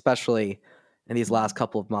lately, especially in these last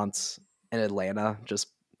couple of months in Atlanta, just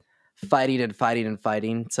fighting and fighting and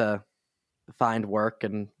fighting to find work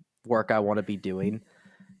and work I want to be doing.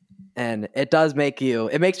 And it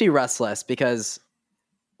makes me restless because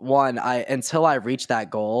one, until I reach that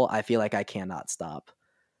goal, I feel like I cannot stop.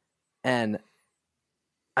 And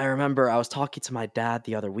I remember I was talking to my dad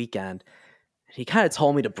the other weekend, and he kind of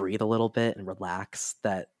told me to breathe a little bit and relax,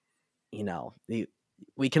 that,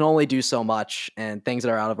 we can only do so much, and things that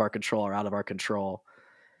are out of our control are out of our control.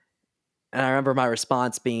 And I remember my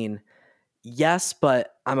response being, yes,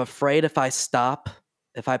 but I'm afraid if I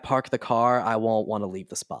park the car, I won't want to leave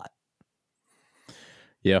the spot.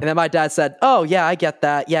 Yeah. And then my dad said, oh, yeah, I get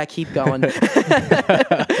that. Yeah, keep going.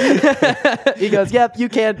 He goes, yep, you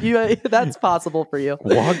can. That's possible for you.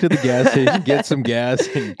 Walk to the gas station, get some gas,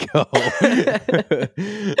 and go.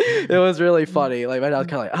 It was really funny. Like, my dad was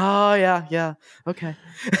kind of like, oh, yeah, okay.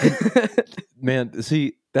 Man,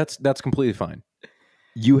 see, that's completely fine.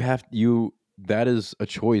 That is a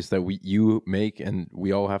choice that you make and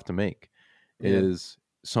we all have to make. Is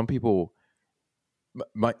some people,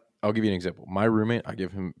 I'll give you an example. My roommate, I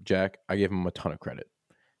give him a ton of credit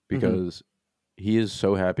because he is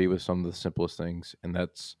so happy with some of the simplest things, and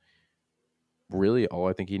that's really all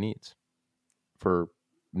I think he needs for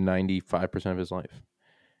 95% of his life.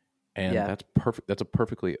 And that's perfect. That's a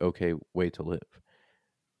perfectly okay way to live.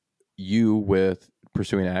 You, with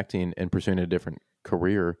pursuing acting and pursuing a different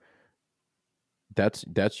career, that's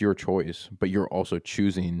your choice, but you're also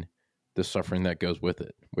choosing the suffering that goes with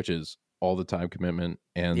it, which is all the time commitment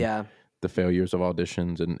and the failures of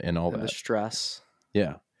auditions and all that. The stress.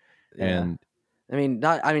 Yeah. And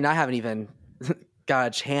I haven't even got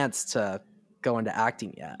a chance to go into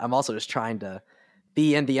acting yet. I'm also just trying to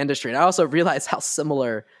be in the industry. And I also realize how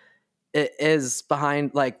similar it is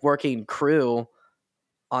behind, like, working crew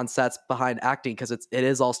on sets behind acting, because it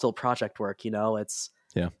is all still project work, it's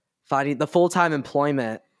finding the full-time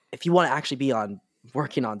employment. If you want to actually be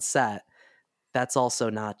working on set, that's also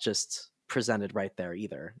not just presented right there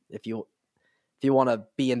either. If you want to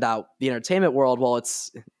be in the entertainment world, well,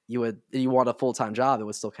 you want a full-time job, it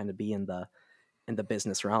would still kind of be in the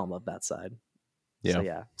business realm of that side. Yeah.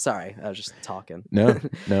 So sorry, I was just talking. No.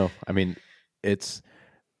 I mean, it's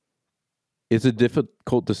a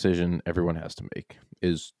difficult decision everyone has to make,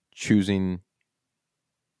 is choosing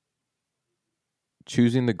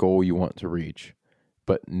the goal you want to reach,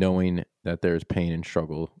 but knowing that there's pain and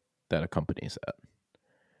struggle that accompanies that.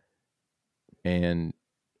 And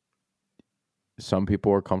some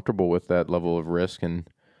people are comfortable with that level of risk and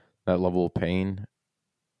that level of pain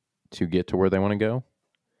to get to where they want to go.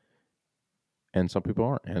 And some people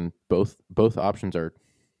aren't. And both options are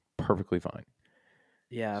perfectly fine.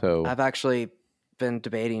 Yeah. So I've actually been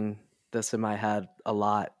debating this in my head a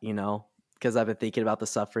lot, because I've been thinking about the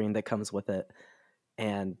suffering that comes with it.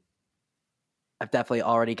 And I've definitely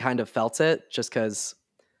already kind of felt it, just because,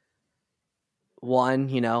 one,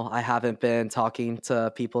 I haven't been talking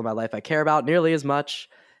to people in my life I care about nearly as much,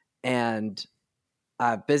 and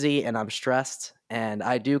I'm busy and I'm stressed, And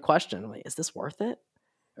I do question, like, is this worth it?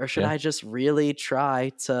 Or should I just really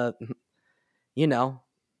try to,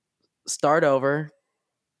 start over,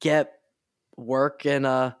 get work in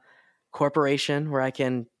a corporation where I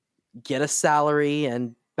can get a salary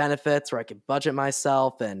and benefits, where I can budget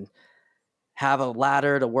myself and have a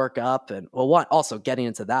ladder to work up. And also getting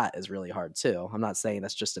into that is really hard too. I'm not saying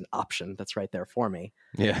that's just an option that's right there for me.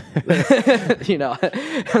 Yeah.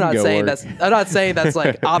 I'm not saying that's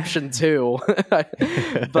like option 2,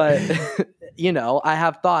 but I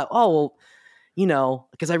have thought,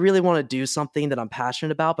 because I really want to do something that I'm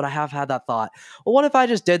passionate about, but I have had that thought, well, what if I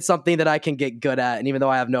just did something that I can get good at? And even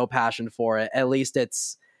though I have no passion for it, at least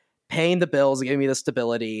it's paying the bills and giving me the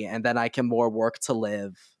stability, and then I can more work to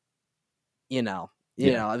live.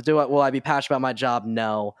 Will I be passionate about my job?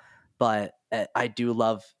 No, but I do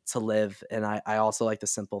love to live, and I also like the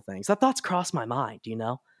simple things. That thoughts cross my mind,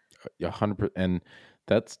 100%, and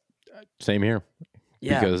that's same here.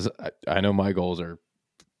 Yeah, because I know my goals are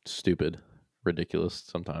stupid, ridiculous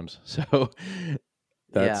sometimes. So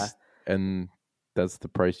that's the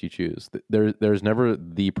price you choose. There's never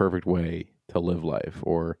the perfect way to live life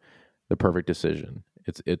or the perfect decision.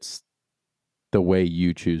 It's the way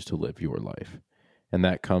you choose to live your life. And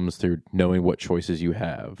that comes through knowing what choices you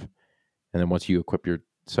have. And then once you equip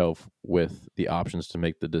yourself with the options to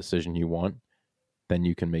make the decision you want, then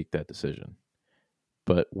you can make that decision.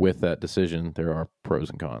 But with that decision, there are pros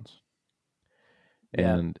and cons.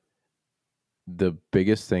 Yeah. And the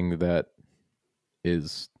biggest thing that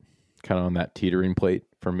is kind of on that teetering plate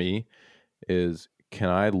for me is, can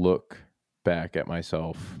I look back at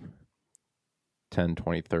myself 10,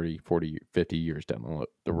 20, 30, 40, 50 years down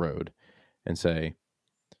the road and say,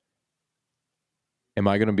 am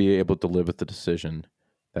I going to be able to live with the decision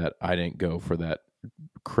that I didn't go for that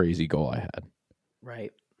crazy goal I had?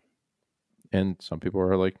 Right. And some people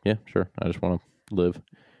are like, yeah, sure, I just want to live.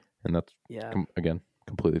 And that's, again,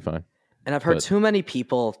 completely fine. And I've heard too many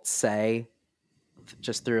people say,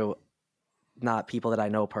 just through not people that I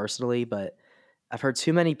know personally, but I've heard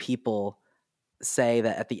too many people say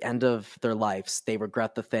that at the end of their lives, they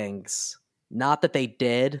regret the things, not that they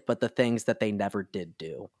did, but the things that they never did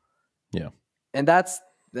do. Yeah. And that's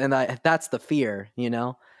the fear,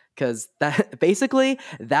 because that basically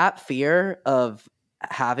that fear of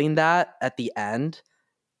having that at the end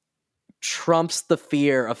trumps the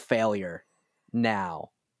fear of failure now.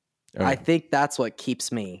 Oh, yeah. I think that's what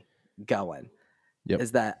keeps me going. Yep.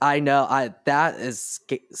 Is that I know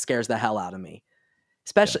scares the hell out of me,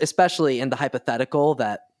 especially in the hypothetical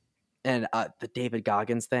that, and the David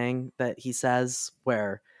Goggins thing that he says,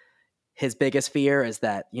 where his biggest fear is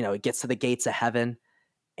that, it gets to the gates of heaven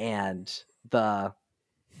and the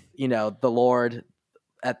Lord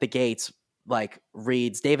at the gates like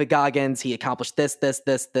reads David Goggins, he accomplished this,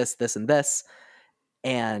 and this.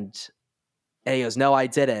 And he goes, no, I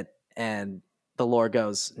didn't. And the Lord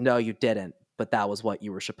goes, no, you didn't. But that was what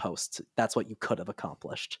you were supposed to. That's what you could have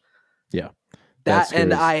accomplished. Yeah. That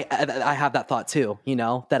and I have that thought too,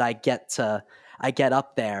 that I get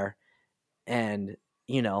up there and,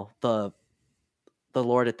 the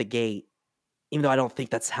Lord at the gate, even though I don't think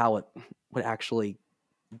that's how it would actually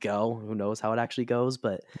go. Who knows how it actually goes,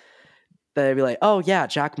 but they'd be like, oh yeah,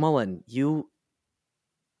 Jack Mullen, you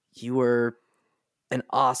were an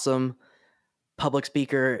awesome public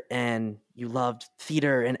speaker, and you loved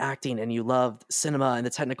theater and acting, and you loved cinema and the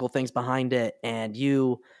technical things behind it, and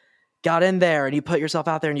you got in there and you put yourself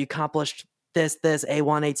out there and you accomplished this, A1,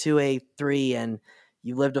 A2, A3, and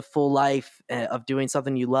you lived a full life of doing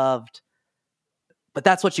something you loved. But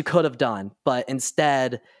that's what you could have done. But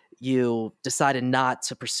instead, you decided not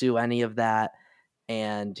to pursue any of that,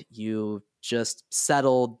 and you just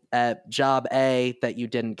settled at job A that you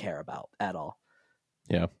didn't care about at all.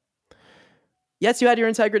 Yeah. Yes, you had your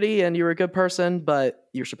integrity and you were a good person, but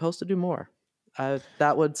you're supposed to do more.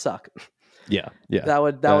 That would suck. Yeah. That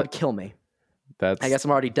would kill me. I guess I'm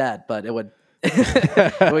already dead, but it would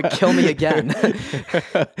it would kill me again.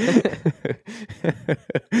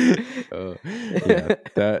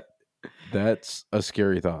 That's a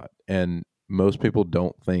scary thought, and most people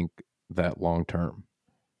don't think that long term.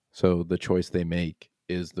 So the choice they make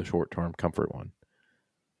is the short term comfort one.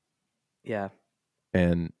 Yeah.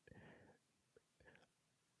 And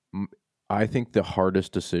I think the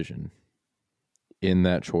hardest decision in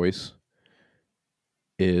that choice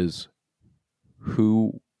is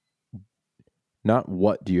not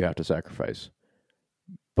what do you have to sacrifice,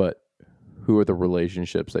 but who are the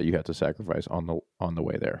relationships that you have to sacrifice on the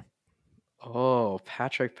way there. Oh,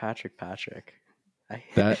 Patrick. That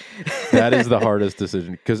is the hardest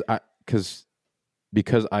decision, because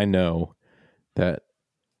I know that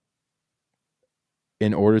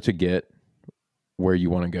in order to get where you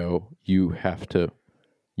want to go, you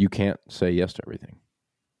can't say yes to everything.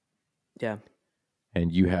 Yeah.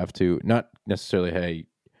 And you have to, not necessarily, hey,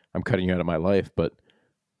 I'm cutting you out of my life, but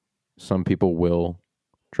some people will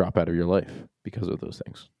drop out of your life because of those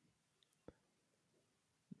things.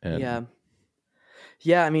 And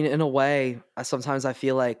yeah. I mean, in a way, sometimes I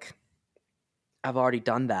feel like I've already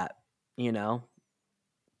done that,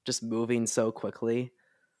 just moving so quickly.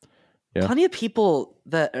 Yeah. Plenty of people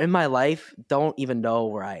that in my life don't even know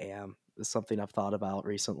where I am is something I've thought about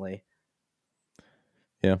recently.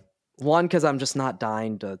 Yeah. One, because I'm just not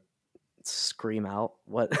dying to scream out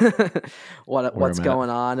what's going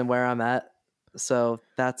on and where I'm at. So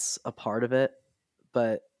that's a part of it.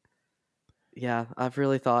 But yeah, I've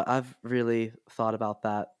really thought about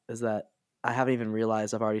that, is that I haven't even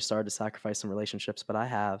realized I've already started to sacrifice some relationships, but I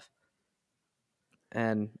have.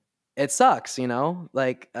 And it sucks,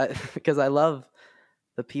 like, because I love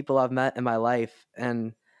the people I've met in my life.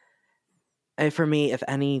 And for me, if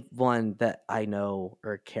anyone that I know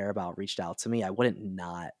or care about reached out to me, I wouldn't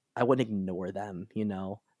ignore them,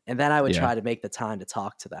 and then I would try to make the time to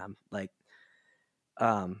talk to them. Like,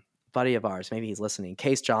 buddy of ours, maybe he's listening,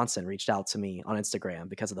 Case Johnson, reached out to me on Instagram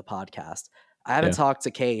because of the podcast. I haven't talked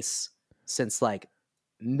to Case since like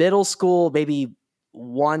middle school, maybe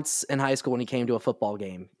once in high school when he came to a football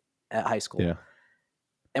game at high school. Yeah.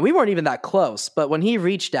 And we weren't even that close, but when he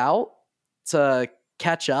reached out to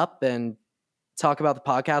catch up and talk about the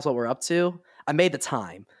podcast, what we're up to, I made the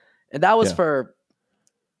time. And that was for,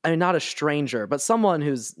 not a stranger, but someone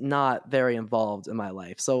who's not very involved in my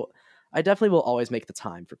life. So I definitely will always make the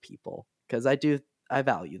time for people, because I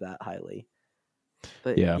value that highly.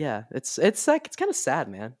 But yeah, it's like, it's kind of sad,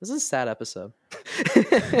 man. This is a sad episode.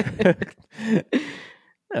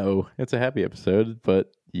 No, it's a happy episode,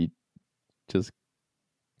 but you just,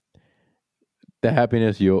 the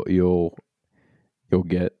happiness you'll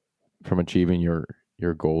get from achieving your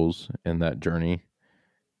goals in that journey,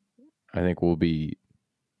 I think, will be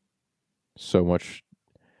so much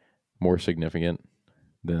more significant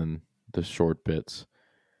than the short bits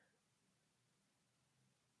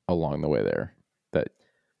along the way there,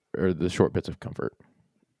 or the short bits of comfort.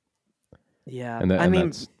 Yeah. I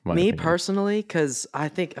mean, me opinion. Personally, because I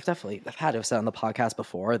think I've had to have said on the podcast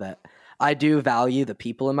before that I do value the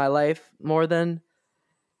people in my life more than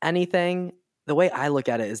anything. The way I look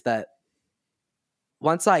at it is that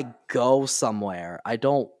once I go somewhere, I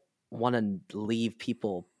don't want to leave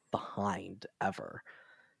people behind ever.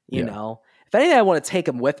 You know, if anything, I want to take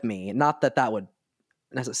them with me. Not that that would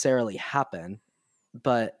necessarily happen,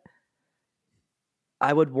 but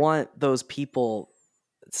I would want those people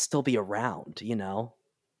to still be around,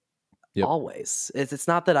 always. It's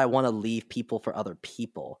not that I want to leave people for other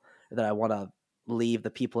people, or that I want to leave the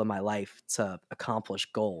people in my life to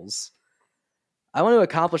accomplish goals. I want to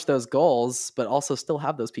accomplish those goals, but also still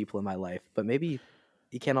have those people in my life. But maybe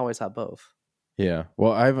you can't always have both. Yeah.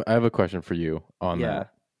 Well, I have a question for you on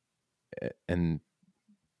that. And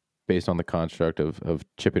based on the construct of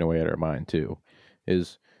chipping away at our mind too,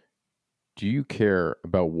 is, do you care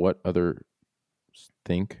about what others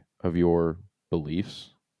think of your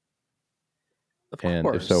beliefs? Of course.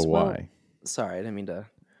 And if so, why? Well, sorry, I didn't mean to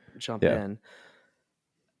jump in.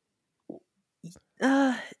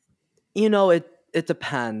 It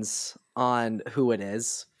depends on who it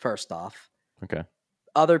is, first off. Okay.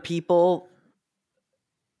 Other people,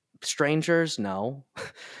 strangers, no.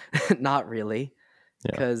 Not really.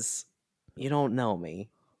 Because you don't know me.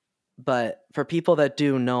 But for people that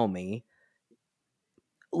do know me,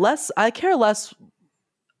 I care less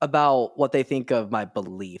about what they think of my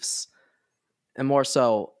beliefs, and more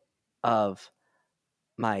so of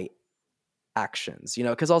my actions,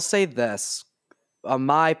 because I'll say this, on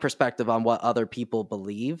my perspective on what other people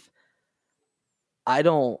believe, I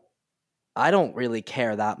don't really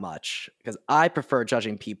care that much, because I prefer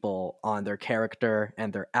judging people on their character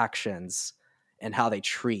and their actions and how they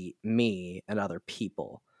treat me and other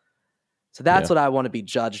people. So that's what I want to be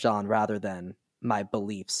judged on, rather than my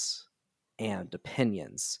beliefs and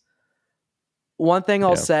opinions. One thing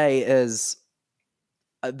I'll say is,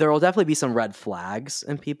 there will definitely be some red flags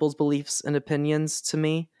in people's beliefs and opinions to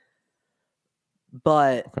me.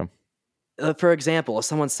 But for example, if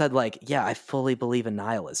someone said like, yeah, I fully believe in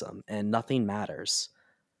nihilism and nothing matters,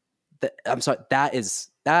 I'm sorry,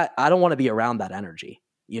 that I don't want to be around that energy,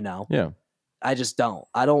 Yeah. I just don't.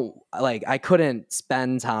 I couldn't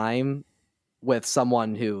spend time with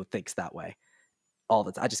someone who thinks that way all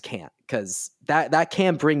the time. I just can't, because that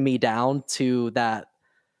can bring me down to that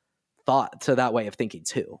thought, to that way of thinking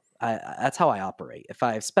too. That's how I operate. If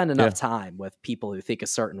I spend enough time with people who think a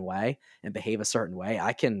certain way and behave a certain way,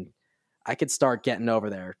 I could start getting over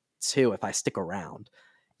there too if I stick around.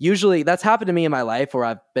 Usually that's happened to me in my life where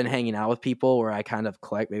I've been hanging out with people where I kind of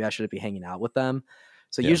click, maybe I shouldn't be hanging out with them.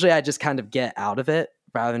 So usually I just kind of get out of it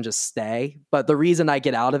rather than just stay. But the reason I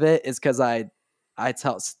get out of it is because I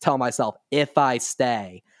tell myself, if I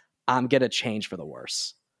stay, I'm going to change for the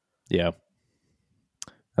worse. Yeah.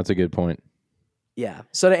 That's a good point. Yeah.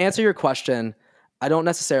 So to answer your question, I don't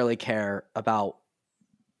necessarily care about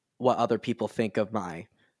what other people think of my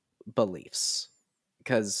beliefs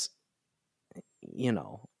because, you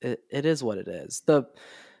know, it is what it is. The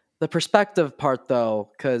perspective part,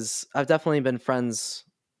 though, because I've definitely been friends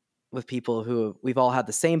with people who we've all had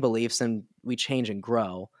the same beliefs and we change and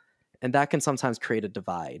grow, and that can sometimes create a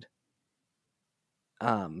divide.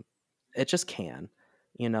 It just can,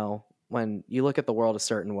 you know, when you look at the world a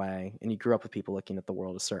certain way and you grew up with people looking at the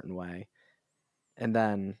world a certain way, and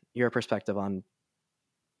then your perspective on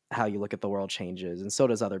how you look at the world changes, and so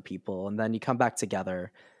does other people, and then you come back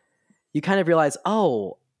together, you kind of realize,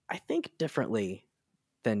 oh, I think differently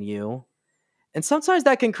than you. And sometimes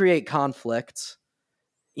that can create conflict,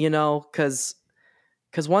 you know, because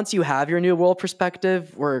once you have your new world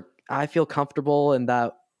perspective, where I feel comfortable in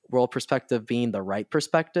that world perspective being the right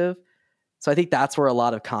perspective. So I think that's where a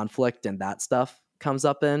lot of conflict and that stuff comes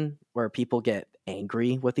up in, where people get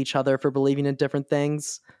angry with each other for believing in different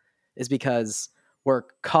things, is because we're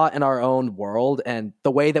caught in our own world, and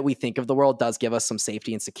the way that we think of the world does give us some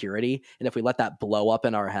safety and security. And if we let that blow up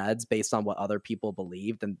in our heads based on what other people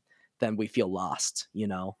believe, then we feel lost, you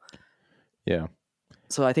know? Yeah.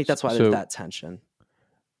 So I think that's why there's that tension.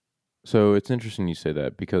 So it's interesting you say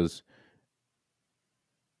that, because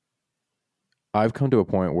I've come to a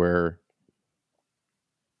point where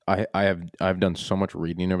I've done so much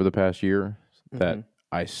reading over the past year that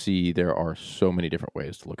I see there are so many different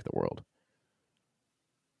ways to look at the world.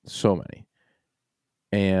 So many.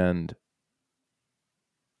 And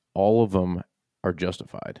all of them are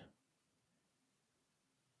justified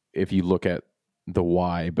if you look at the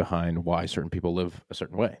why behind why certain people live a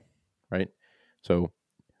certain way, right? So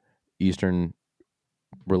Eastern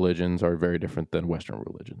religions are very different than Western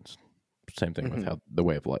religions. Same thing with how the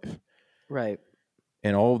way of life. Right.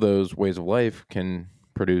 And all of those ways of life can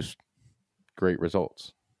produce great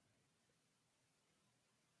results.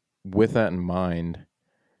 With that in mind,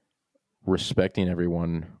 respecting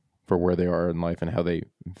everyone for where they are in life and how they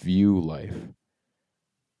view life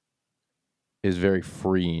is very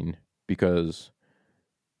freeing, because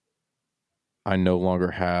I no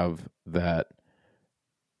longer have that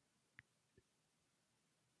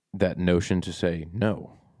notion to say,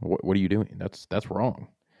 no, what are you doing? That's wrong.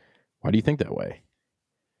 Why do you think that way?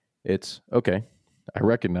 It's okay. I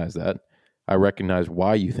recognize that. I recognize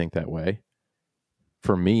why you think that way.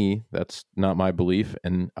 For me, that's not my belief,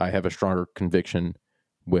 and I have a stronger conviction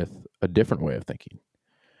with a different way of thinking.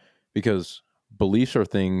 Because beliefs are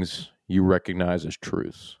things you recognize as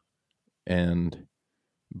truths, and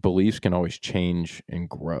beliefs can always change and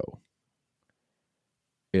grow.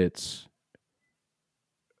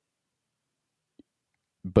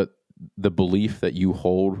 But the belief that you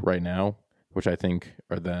hold right now, which I think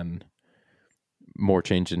are then more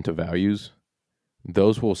changed into values,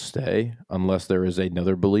 those will stay unless there is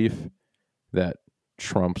another belief that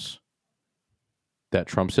trumps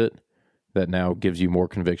it, that now gives you more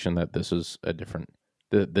conviction that this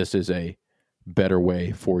is a better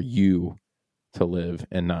way for you to live,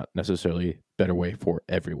 and not necessarily better way for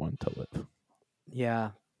everyone to live.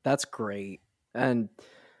 Yeah, that's great. And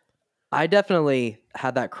I definitely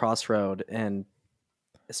had that crossroad, and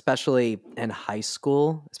especially in high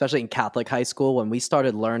school, especially in Catholic high school, when we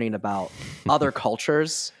started learning about other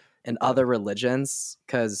cultures and other religions.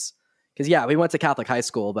 Because yeah, we went to Catholic high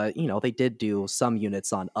school, but you know, they did do some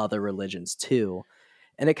units on other religions too.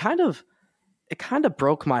 And it kind of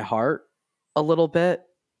broke my heart a little bit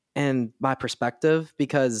and my perspective,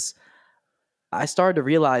 because I started to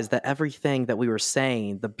realize that everything that we were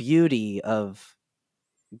saying, the beauty of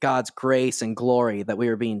God's grace and glory that we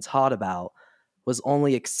were being taught about, was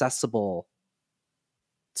only accessible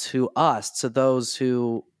to us, to those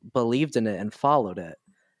who believed in it and followed it.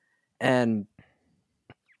 And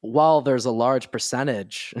while there's a large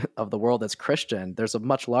percentage of the world that's Christian, there's a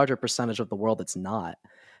much larger percentage of the world that's not.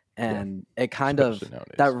 And it kind of,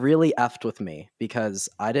 that really effed with me, because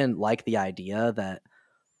I didn't like the idea that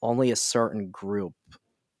only a certain group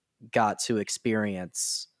got to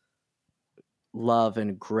experience love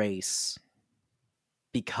and grace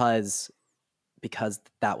because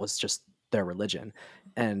that was just their religion.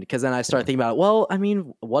 And because then I started thinking about, well, I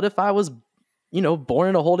mean, what if I was born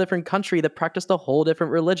in a whole different country that practiced a whole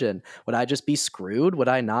different religion? Would I just be screwed? Would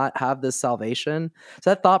I not have this salvation? So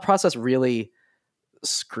that thought process really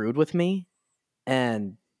screwed with me.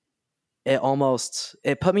 And it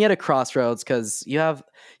put me at a crossroads, because you have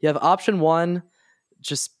option one,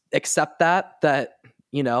 just accept that,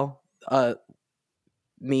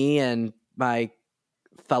 me and my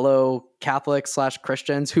fellow Catholics /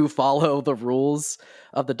 Christians who follow the rules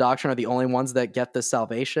of the doctrine are the only ones that get this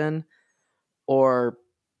salvation, or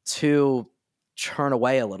to turn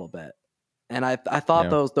away a little bit. And I thought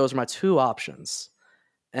those are my two options.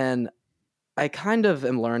 And I kind of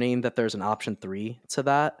am learning that there's an option 3 to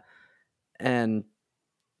that. And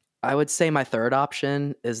I would say my third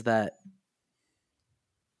option is that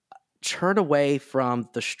turn away from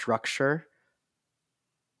the structure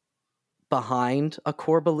behind a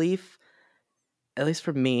core belief. At least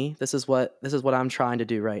for me, this is what I'm trying to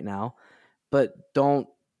do right now. But don't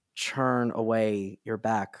turn away your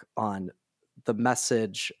back on the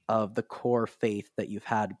message of the core faith that you've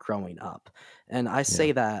had growing up. And I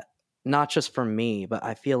say that not just for me, but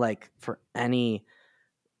I feel like for any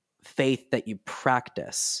faith that you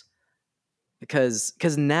practice, because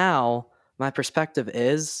now my perspective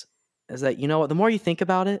is that, the more you think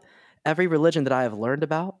about it, every religion that I have learned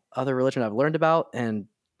about, other religion I've learned about, and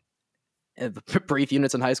the brief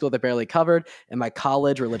units in high school that barely covered, in my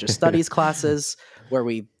college religious studies classes, where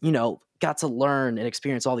we, got to learn and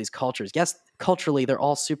experience all these cultures. Yes, culturally, they're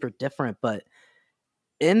all super different, but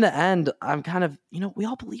in the end, I'm kind of, we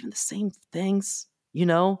all believe in the same things,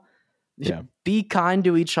 Be kind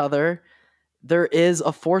to each other. There is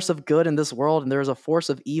a force of good in this world, and there is a force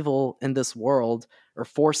of evil in this world, or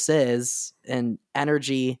forces and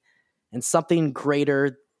energy and something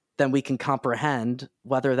greater than we can comprehend,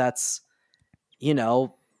 whether that's,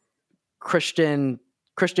 Christian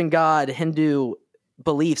God, Hindu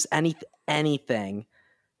beliefs, anything.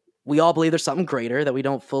 We all believe there's something greater that we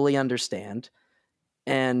don't fully understand.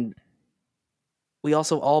 And we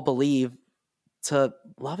also all believe to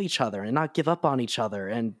love each other and not give up on each other,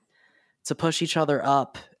 and to push each other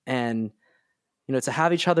up, and, to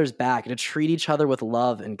have each other's back, and to treat each other with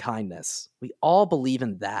love and kindness. We all believe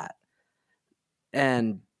in that.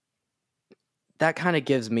 And that kind of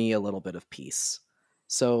gives me a little bit of peace.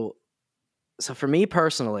 So for me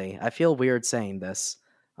personally, I feel weird saying this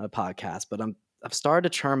on a podcast, but I've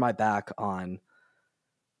started to turn my back on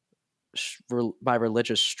my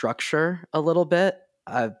religious structure a little bit.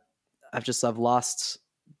 I've lost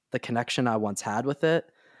the connection I once had with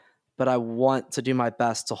it, but I want to do my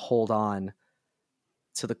best to hold on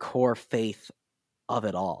to the core faith of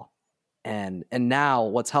it all. And now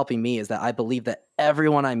what's helping me is that I believe that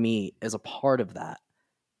everyone I meet is a part of that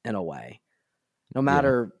in a way. No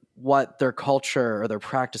matter what their culture or their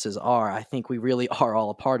practices are, I think we really are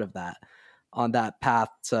all a part of that, on that path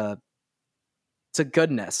to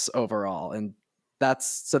goodness overall. And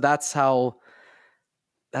that's how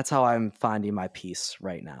I'm finding my peace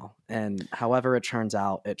right now. And however it turns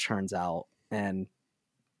out, it turns out. And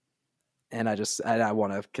I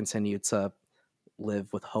want to continue to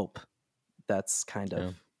live with hope. That's kind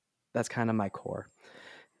of my core.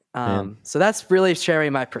 So that's really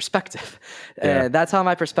sharing my perspective. And that's how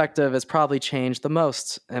my perspective has probably changed the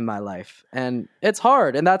most in my life. And it's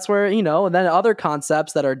hard. And that's where, and then other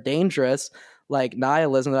concepts that are dangerous, like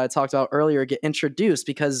nihilism that I talked about earlier, get introduced,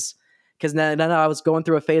 because then I was going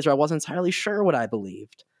through a phase where I wasn't entirely sure what I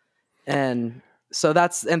believed. And so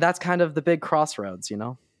that's kind of the big crossroads,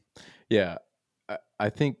 Yeah. I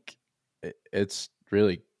think it's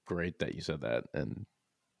really great that you said that. And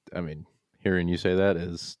I mean, hearing you say that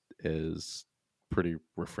is pretty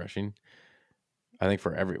refreshing, I think,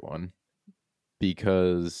 for everyone,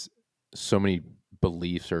 because so many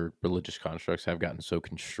beliefs or religious constructs have gotten so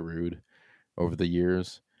construed over the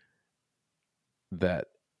years that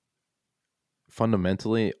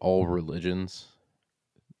fundamentally all religions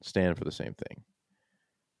stand for the same thing.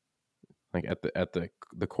 Like at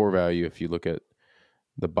the core value, if you look at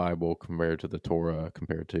the Bible compared to the Torah,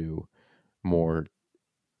 compared to more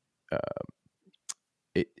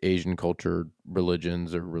Asian culture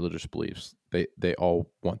religions or religious beliefs, they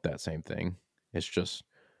all want that same thing. It's just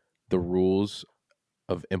the rules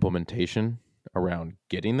of implementation around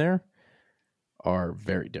getting there are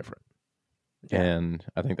very different. Yeah. And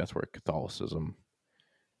I think that's where Catholicism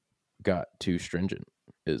got too stringent,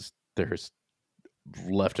 is there's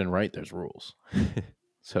left and right, there's rules.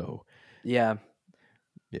 So yeah,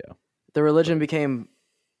 the religion became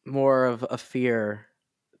more of a fear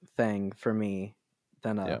thing for me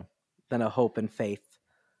than a hope and faith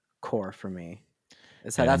core for me.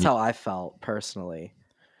 So that's how I felt personally.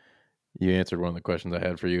 You answered one of the questions I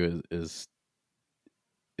had for you is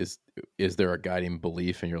is there a guiding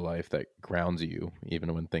belief in your life that grounds you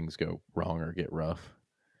even when things go wrong or get rough?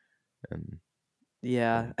 And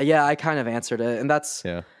I kind of answered it, and that's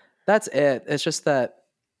it. It's just that,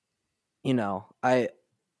 I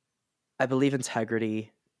believe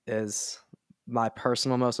integrity is my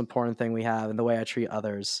personal most important thing we have, and the way I treat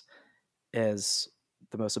others is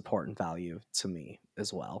the most important value to me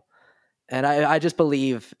as well. And I just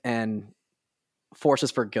believe in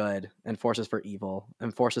forces for good and forces for evil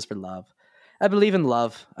and forces for love. I believe in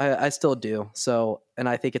love. I still do. So, and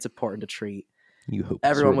I think it's important to treat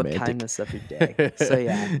everyone with kindness every day.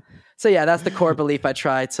 So yeah, that's the core belief I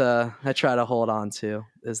try to hold on to,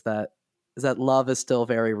 is that love is still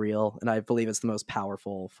very real, and I believe it's the most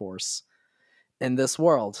powerful force in this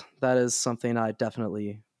world. That is something I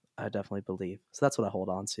definitely believe. So that's what I hold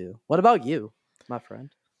on to. What about you, my friend?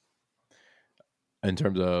 In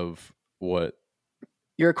terms of what?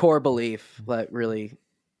 Your core belief that really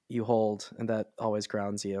you hold and that always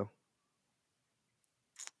grounds you.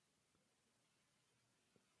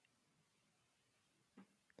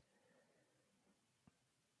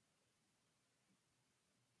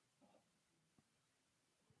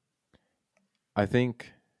 I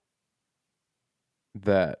think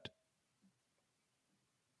that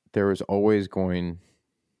there is always going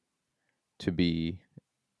to be,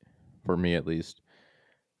 for me at least,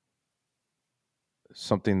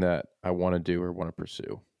 something that I want to do or want to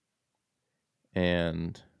pursue.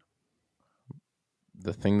 And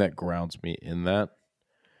the thing that grounds me in that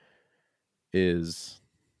is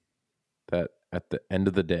that at the end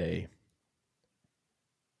of the day,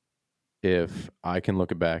 if I can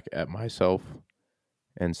look back at myself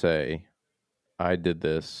and say, I did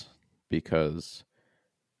this because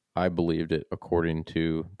I believed it according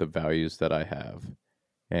to the values that I have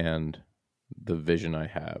and the vision I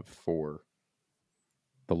have for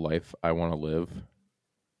the life I want to live,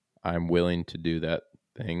 I'm willing to do that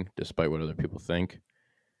thing despite what other people think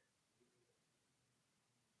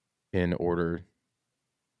in order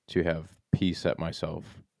to have peace at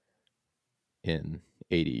myself in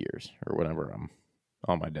 80 years or whenever I'm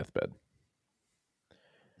on my deathbed.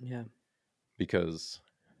 Yeah. Because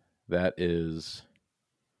that is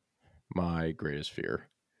my greatest fear,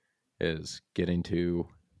 is getting to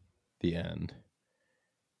the end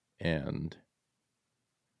and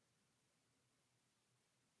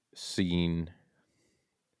seeing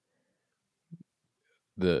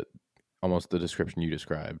almost the description you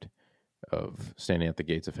described of standing at the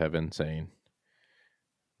gates of heaven saying,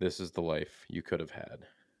 this is the life you could have had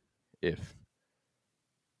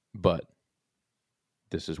but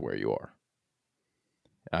this is where you are.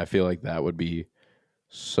 I feel like that would be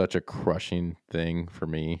such a crushing thing for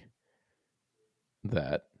me,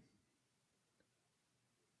 that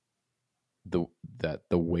the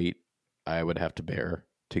weight I would have to bear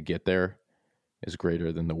to get there is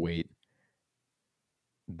greater than the weight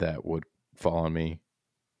that would fall on me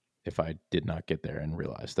if I did not get there and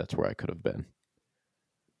realize that's where I could have been.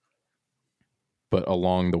 But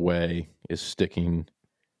along the way is sticking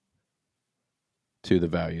to the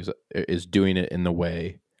values, is doing it in the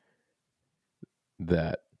way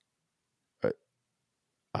that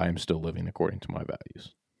I am still living according to my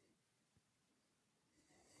values.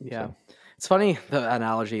 Yeah. So. It's funny, the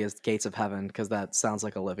analogy is gates of heaven, because that sounds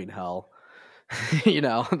like a living hell.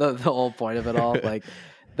 The whole point of it all. Like,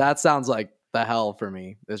 that sounds like the hell for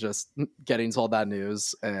me, is just getting told that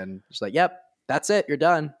news and just like, yep, that's it, you're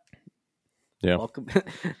done. Yeah. Welcome.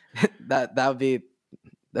 that'd be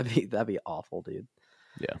awful, dude.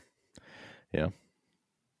 Yeah. Yeah.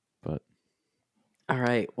 But all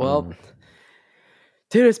right. Well,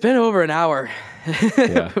 dude, it's been over an hour.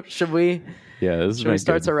 Yeah. Should we? Yeah. Should we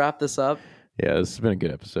start to wrap this up? Yeah, this has been a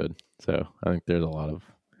good episode. So I think there's a lot of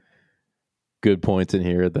good points in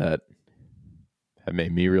here that have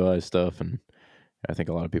made me realize stuff, and I think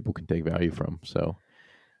a lot of people can take value from. So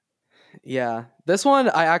yeah, this one,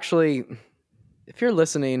 I actually, if you're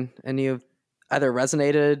listening and you've either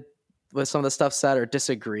resonated with some of the stuff said or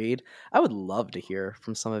disagreed, I would love to hear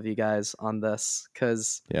from some of you guys on this,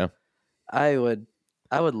 because I would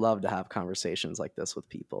love to have conversations like this with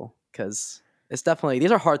people, because it's definitely,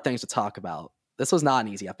 these are hard things to talk about. This was not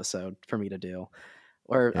an easy episode for me to do,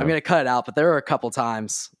 or I'm going to cut it out, but there were a couple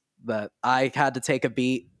times that I had to take a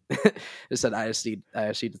beat. Just said, I just need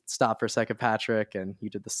to stop for a second, Patrick, and you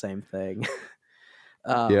did the same thing.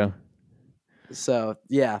 So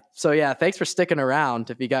thanks for sticking around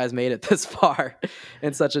if you guys made it this far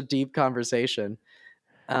in such a deep conversation.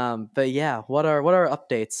 But yeah, what are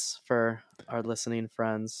updates for our listening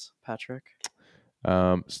friends, Patrick?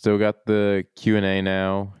 Still got the Q&A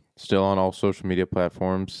now, still on all social media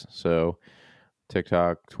platforms. So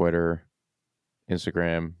TikTok, Twitter,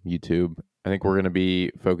 Instagram, YouTube. I think we're going to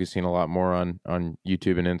be focusing a lot more on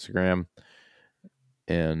YouTube and Instagram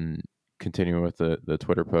and continuing with the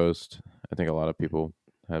Twitter post. I think a lot of people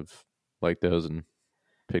have liked those and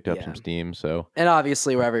picked up some steam. So, and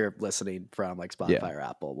obviously wherever you're listening from, like Spotify or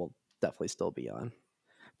Apple, will definitely still be on.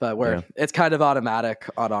 But it's kind of automatic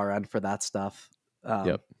on our end for that stuff.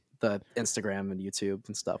 The Instagram and YouTube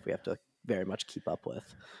and stuff we have to very much keep up with.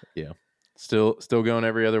 Yeah. Still going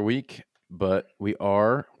every other week, but we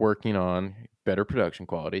are working on better production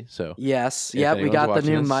quality. So yes, we got the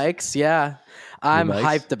new mics. Yeah, I'm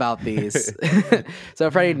hyped about these. So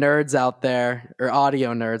for any nerds out there, or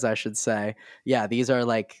audio nerds, I should say, these are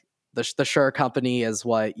like the Shure company is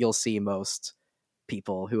what you'll see most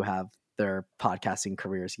people who have their podcasting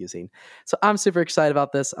careers using. So I'm super excited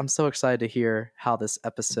about this. I'm so excited to hear how this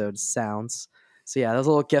episode sounds. So that was a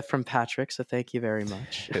little gift from Patrick. So thank you very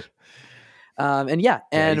much. And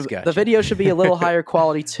the video should be a little higher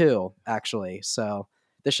quality too, actually. So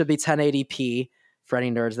this should be 1080p for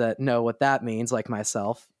any nerds that know what that means, like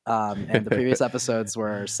myself. And the previous episodes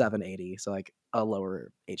were 780, so like a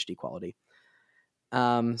lower HD quality.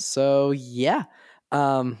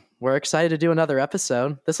 We're excited to do another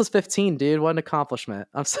episode. This was 15, dude. What an accomplishment.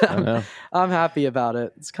 I'm happy about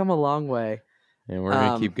it. It's come a long way. And we're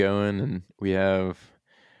going to keep going. And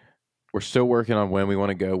we're still working on when we want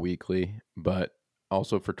to go weekly, but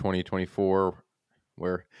also for 2024,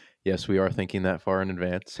 where, yes, we are thinking that far in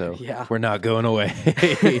advance. So we're not going away.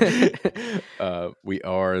 We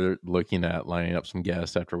are looking at lining up some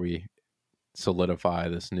guests after we solidify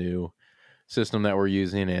this new system that we're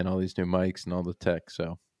using and all these new mics and all the tech.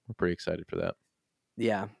 So we're pretty excited for that.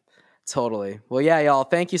 Yeah, totally. Well, y'all,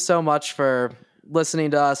 thank you so much for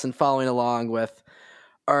listening to us and following along with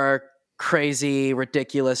our crazy,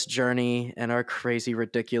 ridiculous journey and our crazy,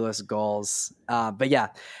 ridiculous goals. But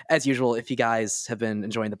as usual, if you guys have been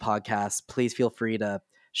enjoying the podcast, please feel free to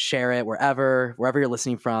share it wherever you're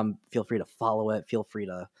listening from. Feel free to follow it. Feel free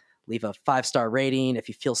to leave a 5-star rating if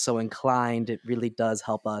you feel so inclined. It really does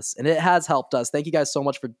help us, and it has helped us. Thank you guys so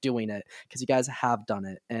much for doing it, because you guys have done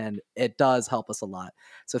it, and it does help us a lot.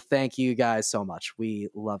 So thank you guys so much. We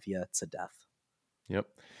love you to death. Yep.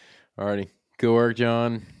 Alrighty. Good work,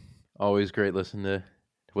 John. Always great listening to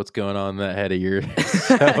what's going on in that head of yours.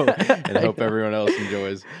 And I hope everyone else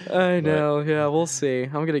enjoys. I know. Yeah, we'll see.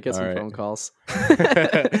 I'm going to get some phone calls.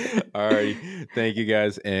 All right. Thank you,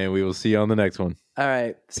 guys. And we will see you on the next one. All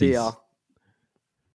right. See y'all.